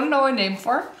I don't know a name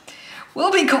for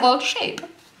will be called shape.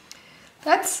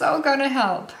 That's so gonna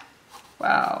help.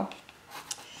 Wow.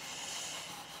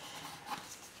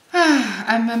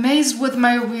 I'm amazed with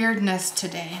my weirdness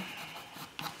today.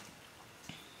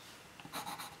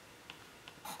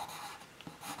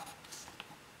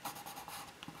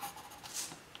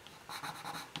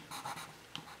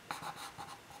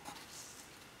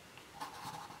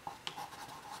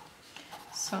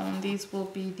 So these will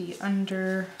be the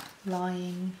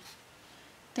underlying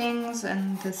things,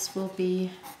 and this will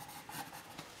be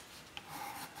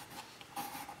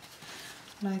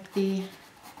like the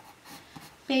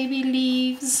baby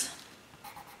leaves.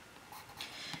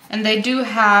 And they do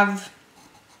have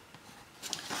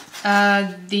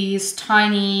these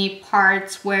tiny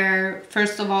parts where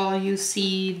first of all you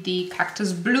see the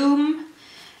cactus bloom,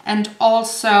 and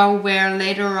also where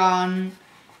later on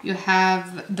you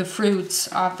have the fruits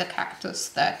of the cactus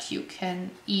that you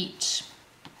can eat.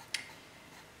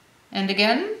 And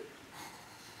again,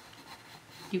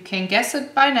 you can guess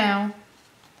it by now.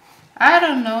 I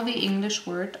don't know the English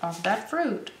word of that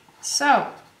fruit. So,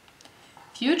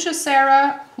 future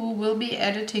Sarah, who will be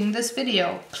editing this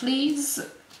video, please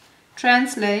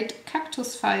translate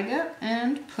Cactusfeige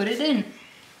and put it in.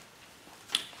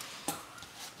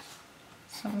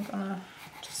 So I'm gonna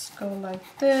just go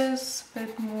like this, a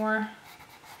bit more.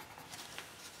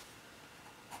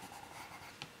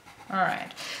 All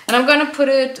right, and I'm gonna put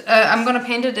it, I'm gonna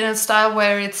paint it in a style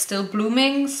where it's still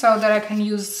blooming so that I can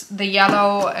use the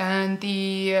yellow and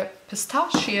the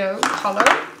pistachio color.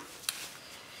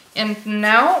 And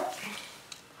now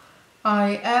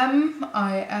I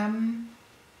am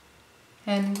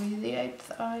Henry VIII,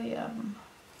 I am.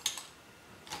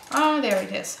 Ah, there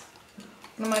it is.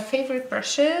 One of my favorite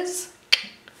brushes.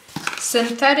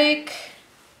 Synthetic,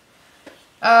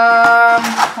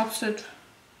 what's it?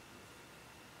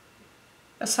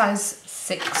 A size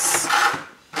 6.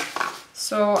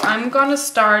 So I'm gonna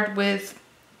start with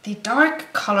the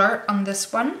dark color on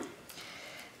this one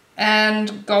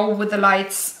and go with the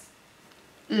lights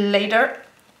later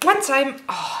once I'm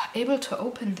able to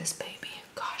open this baby.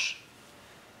 Gosh.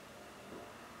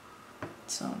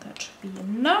 So that should be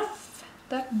enough,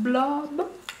 that blob.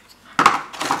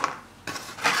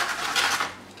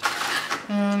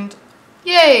 And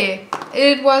yay!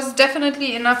 It was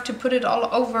definitely enough to put it all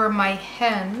over my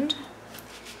hand.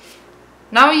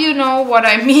 Now you know what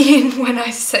I mean when I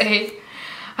say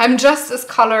I'm just as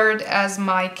colored as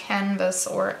my canvas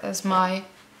or as my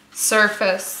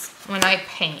surface when I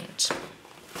paint.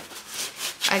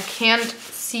 I can't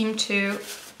seem to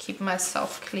keep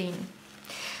myself clean.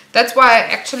 That's why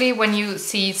actually when you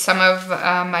see some of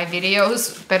my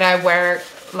videos that I wear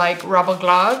like rubber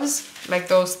gloves, like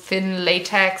those thin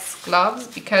latex gloves,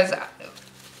 because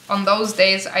on those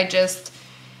days I just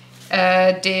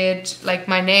did like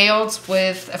my nails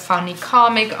with a funny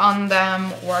comic on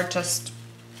them or just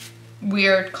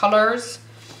weird colors,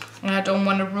 and I don't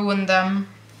want to ruin them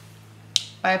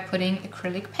by putting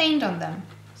acrylic paint on them.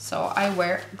 So I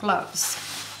wear gloves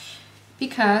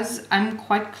because I'm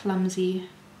quite clumsy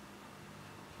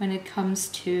when it comes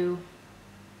to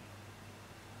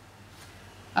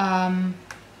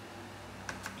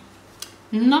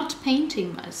not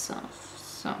painting myself.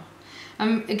 So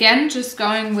I'm again just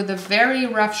going with the very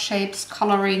rough shapes,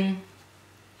 coloring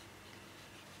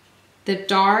the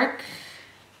dark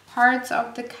parts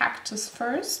of the cactus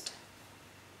first.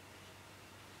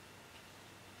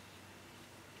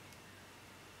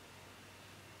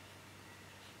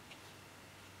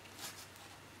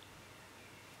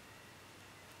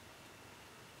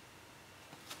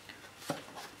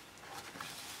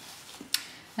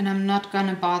 And I'm not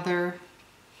gonna bother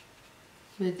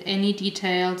with any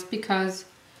details because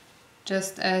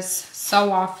just as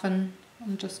so often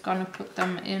I'm just gonna put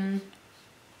them in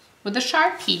with a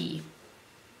Sharpie.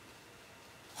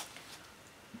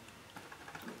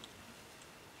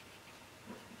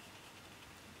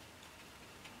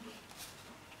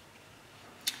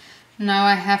 Now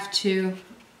I have to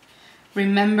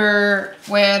remember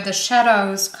where the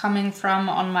shadow is coming from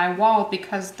on my wall,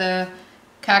 because the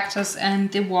cactus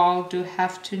and the wall do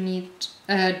have to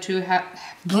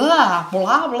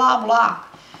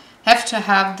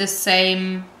have the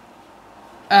same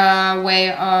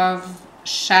way of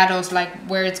shadows, like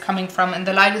where it's coming from, and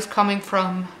the light is coming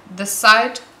from this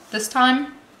side this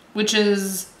time, which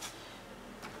is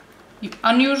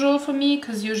unusual for me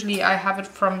because usually I have it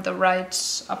from the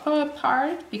right upper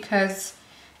part, because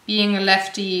being a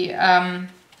lefty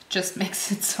just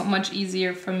makes it so much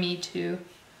easier for me to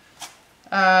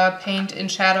paint in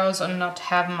shadows and not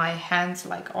have my hands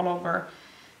like all over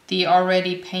the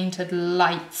already painted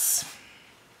lights.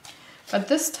 But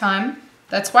this time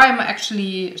That's why I'm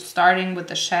actually starting with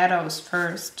the shadows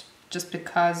first, just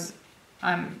because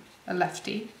I'm a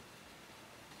lefty.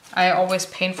 I always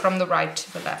paint from the right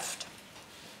to the left.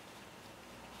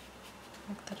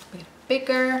 Make that a bit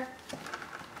bigger.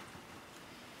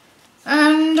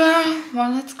 And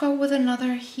well, let's go with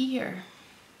another here,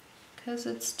 because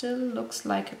it still looks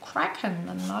like a kraken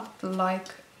and not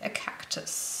like a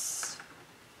cactus.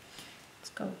 Let's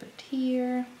go a bit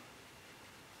here.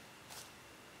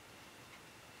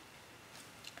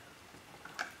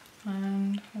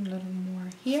 And a little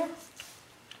more here,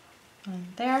 and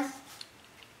there,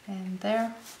 and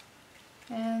there,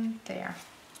 and there.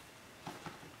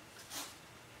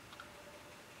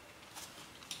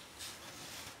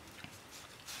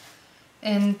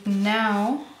 And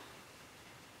now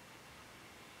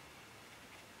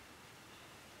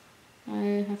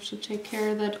I have to take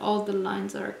care that all the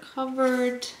lines are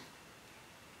covered.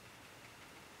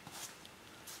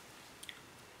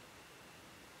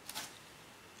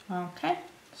 Okay,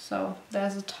 so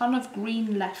there's a ton of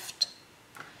green left.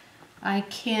 I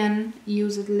can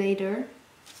use it later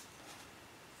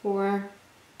for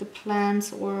the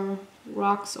plants or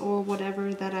rocks or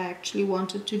whatever that I actually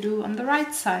wanted to do on the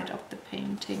right side of the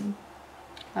painting.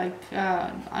 Like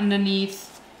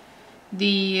underneath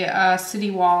the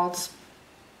city walls.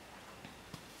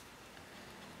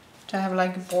 To have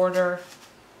like a border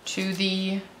to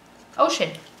the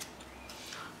ocean.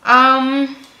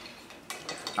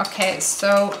 Okay,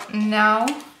 so now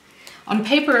on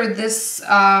paper this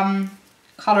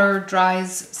color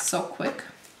dries so quick.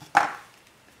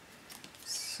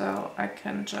 So I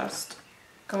can just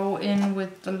go in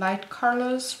with the light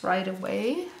colors right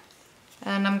away.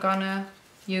 And I'm gonna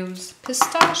use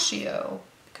pistachio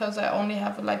because I only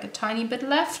have like a tiny bit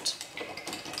left.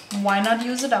 Why not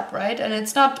use it up, right? And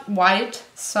it's not white,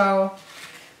 so,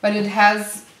 but it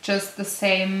has just the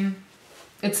same,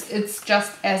 it's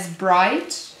just as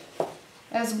bright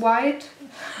as white.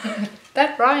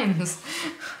 That rhymes.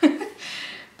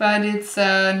 But it's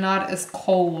not as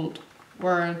cold,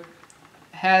 or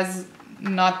has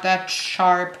not that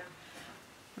sharp,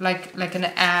 like an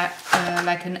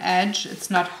edge. It's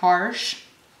not harsh.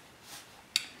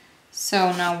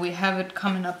 So now we have it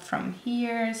coming up from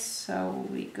here, so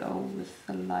we go with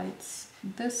the lights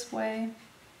this way.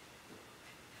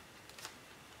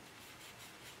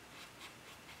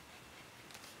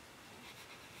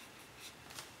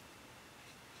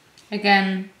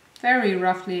 Again, very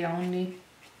roughly only.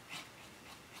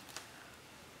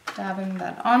 Dabbing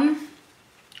that on.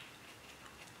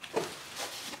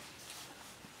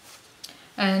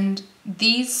 And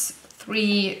these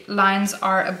 3 lines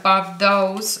are above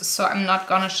those, so I'm not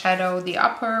gonna shadow the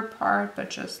upper part, but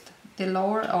just the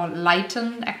lower, or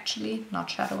lighten actually, not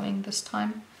shadowing this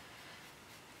time.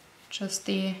 Just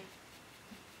the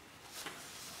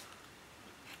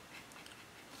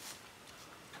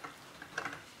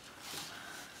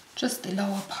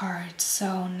lower part.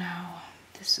 So now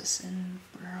this is in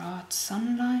broad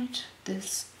sunlight,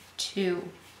 this too.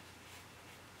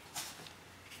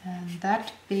 And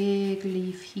that big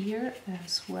leaf here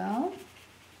as well.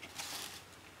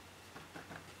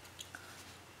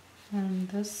 And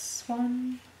this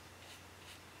one,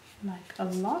 like a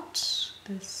lot.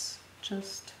 This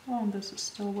just, oh, this is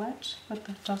still wet, but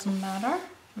that doesn't matter.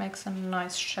 Makes a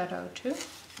nice shadow too.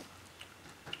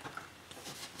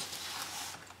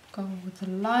 Go with the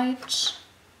light,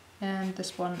 and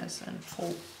this one is in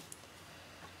full.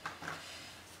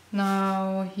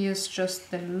 Now here's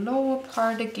just the lower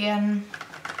part again.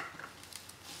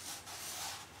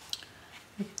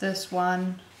 With this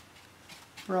one,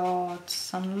 broad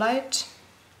sunlight.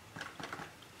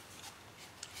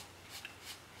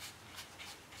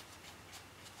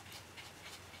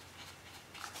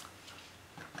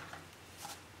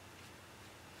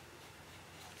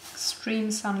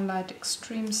 Extreme sunlight,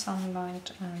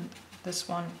 and this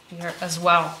one here as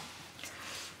well.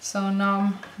 So now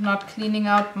I'm not cleaning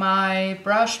out my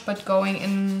brush, but going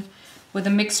in with a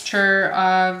mixture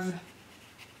of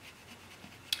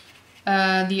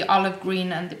the olive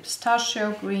green and the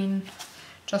pistachio green,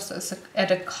 just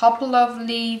at a couple of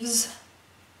leaves.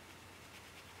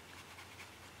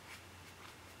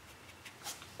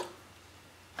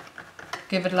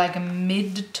 Give it like a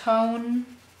mid-tone.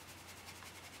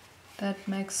 That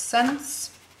makes sense.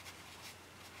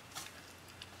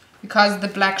 Because the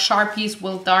black Sharpies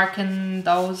will darken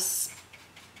those.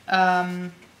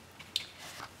 Right.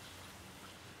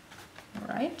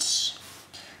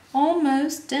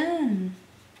 Almost done.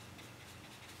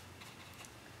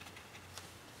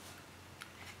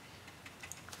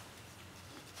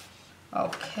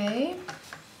 Okay.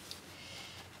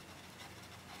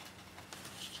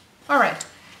 Alright,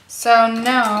 so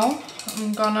now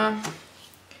I'm gonna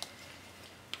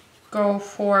go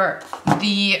for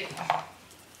the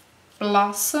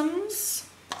blossoms,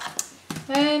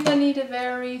 and I need a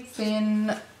very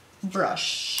thin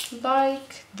brush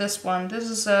like this one. This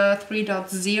is a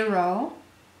 3.0,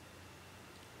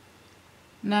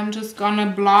 and I'm just gonna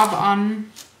blob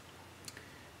on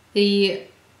the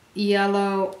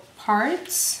yellow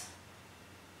parts,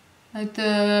 like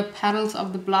the petals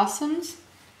of the blossoms,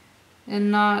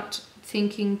 and not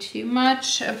thinking too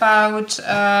much about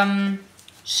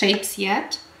shapes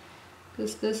yet,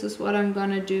 because this is what I'm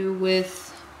gonna do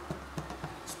with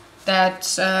that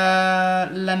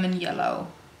lemon yellow.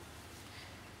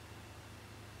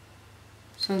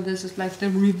 So this is like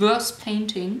the reverse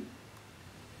painting,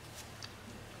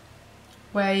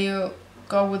 where you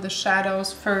go with the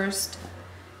shadows first,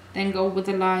 then go with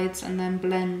the lights, and then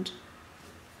blend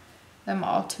them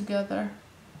all together.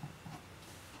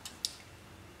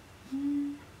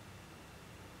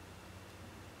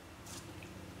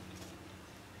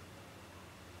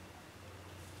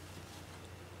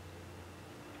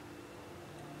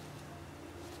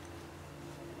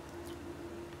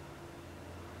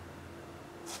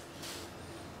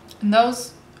 And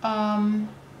those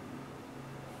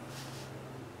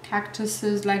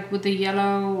cactuses, like with the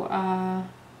yellow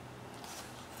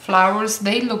flowers,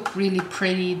 they look really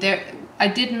pretty. I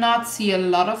did not see a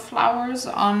lot of flowers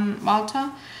on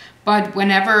Malta, but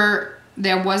whenever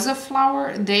there was a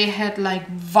flower, they had like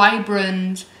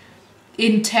vibrant,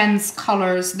 intense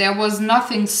colors. There was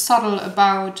nothing subtle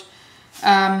about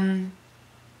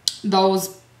those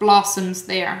blossoms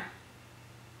there.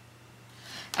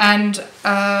 And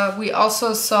we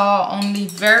also saw only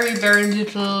very, very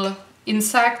little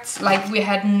insects. Like we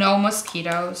had no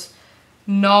mosquitoes,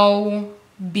 no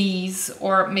bees,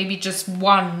 or maybe just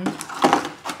one.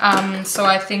 So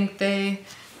I think the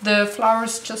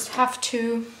flowers just have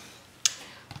to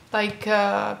like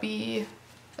be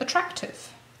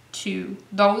attractive to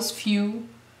those few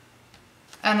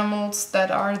animals that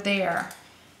are there.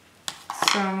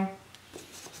 So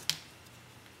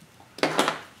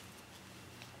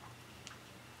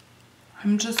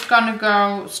I'm just gonna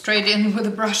go straight in with a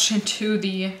brush into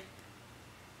the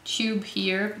tube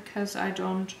here, because I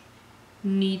don't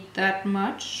need that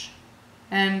much,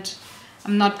 and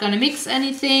I'm not gonna mix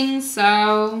anything,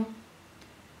 so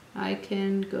I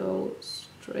can go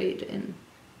straight in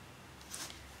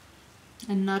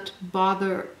and not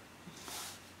bother.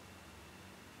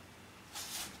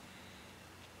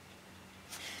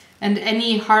 And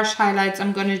any harsh highlights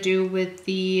I'm gonna do with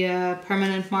the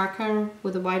permanent marker,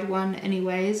 with the white one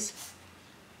anyways,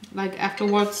 like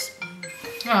afterwards.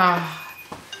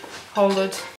 Hold it.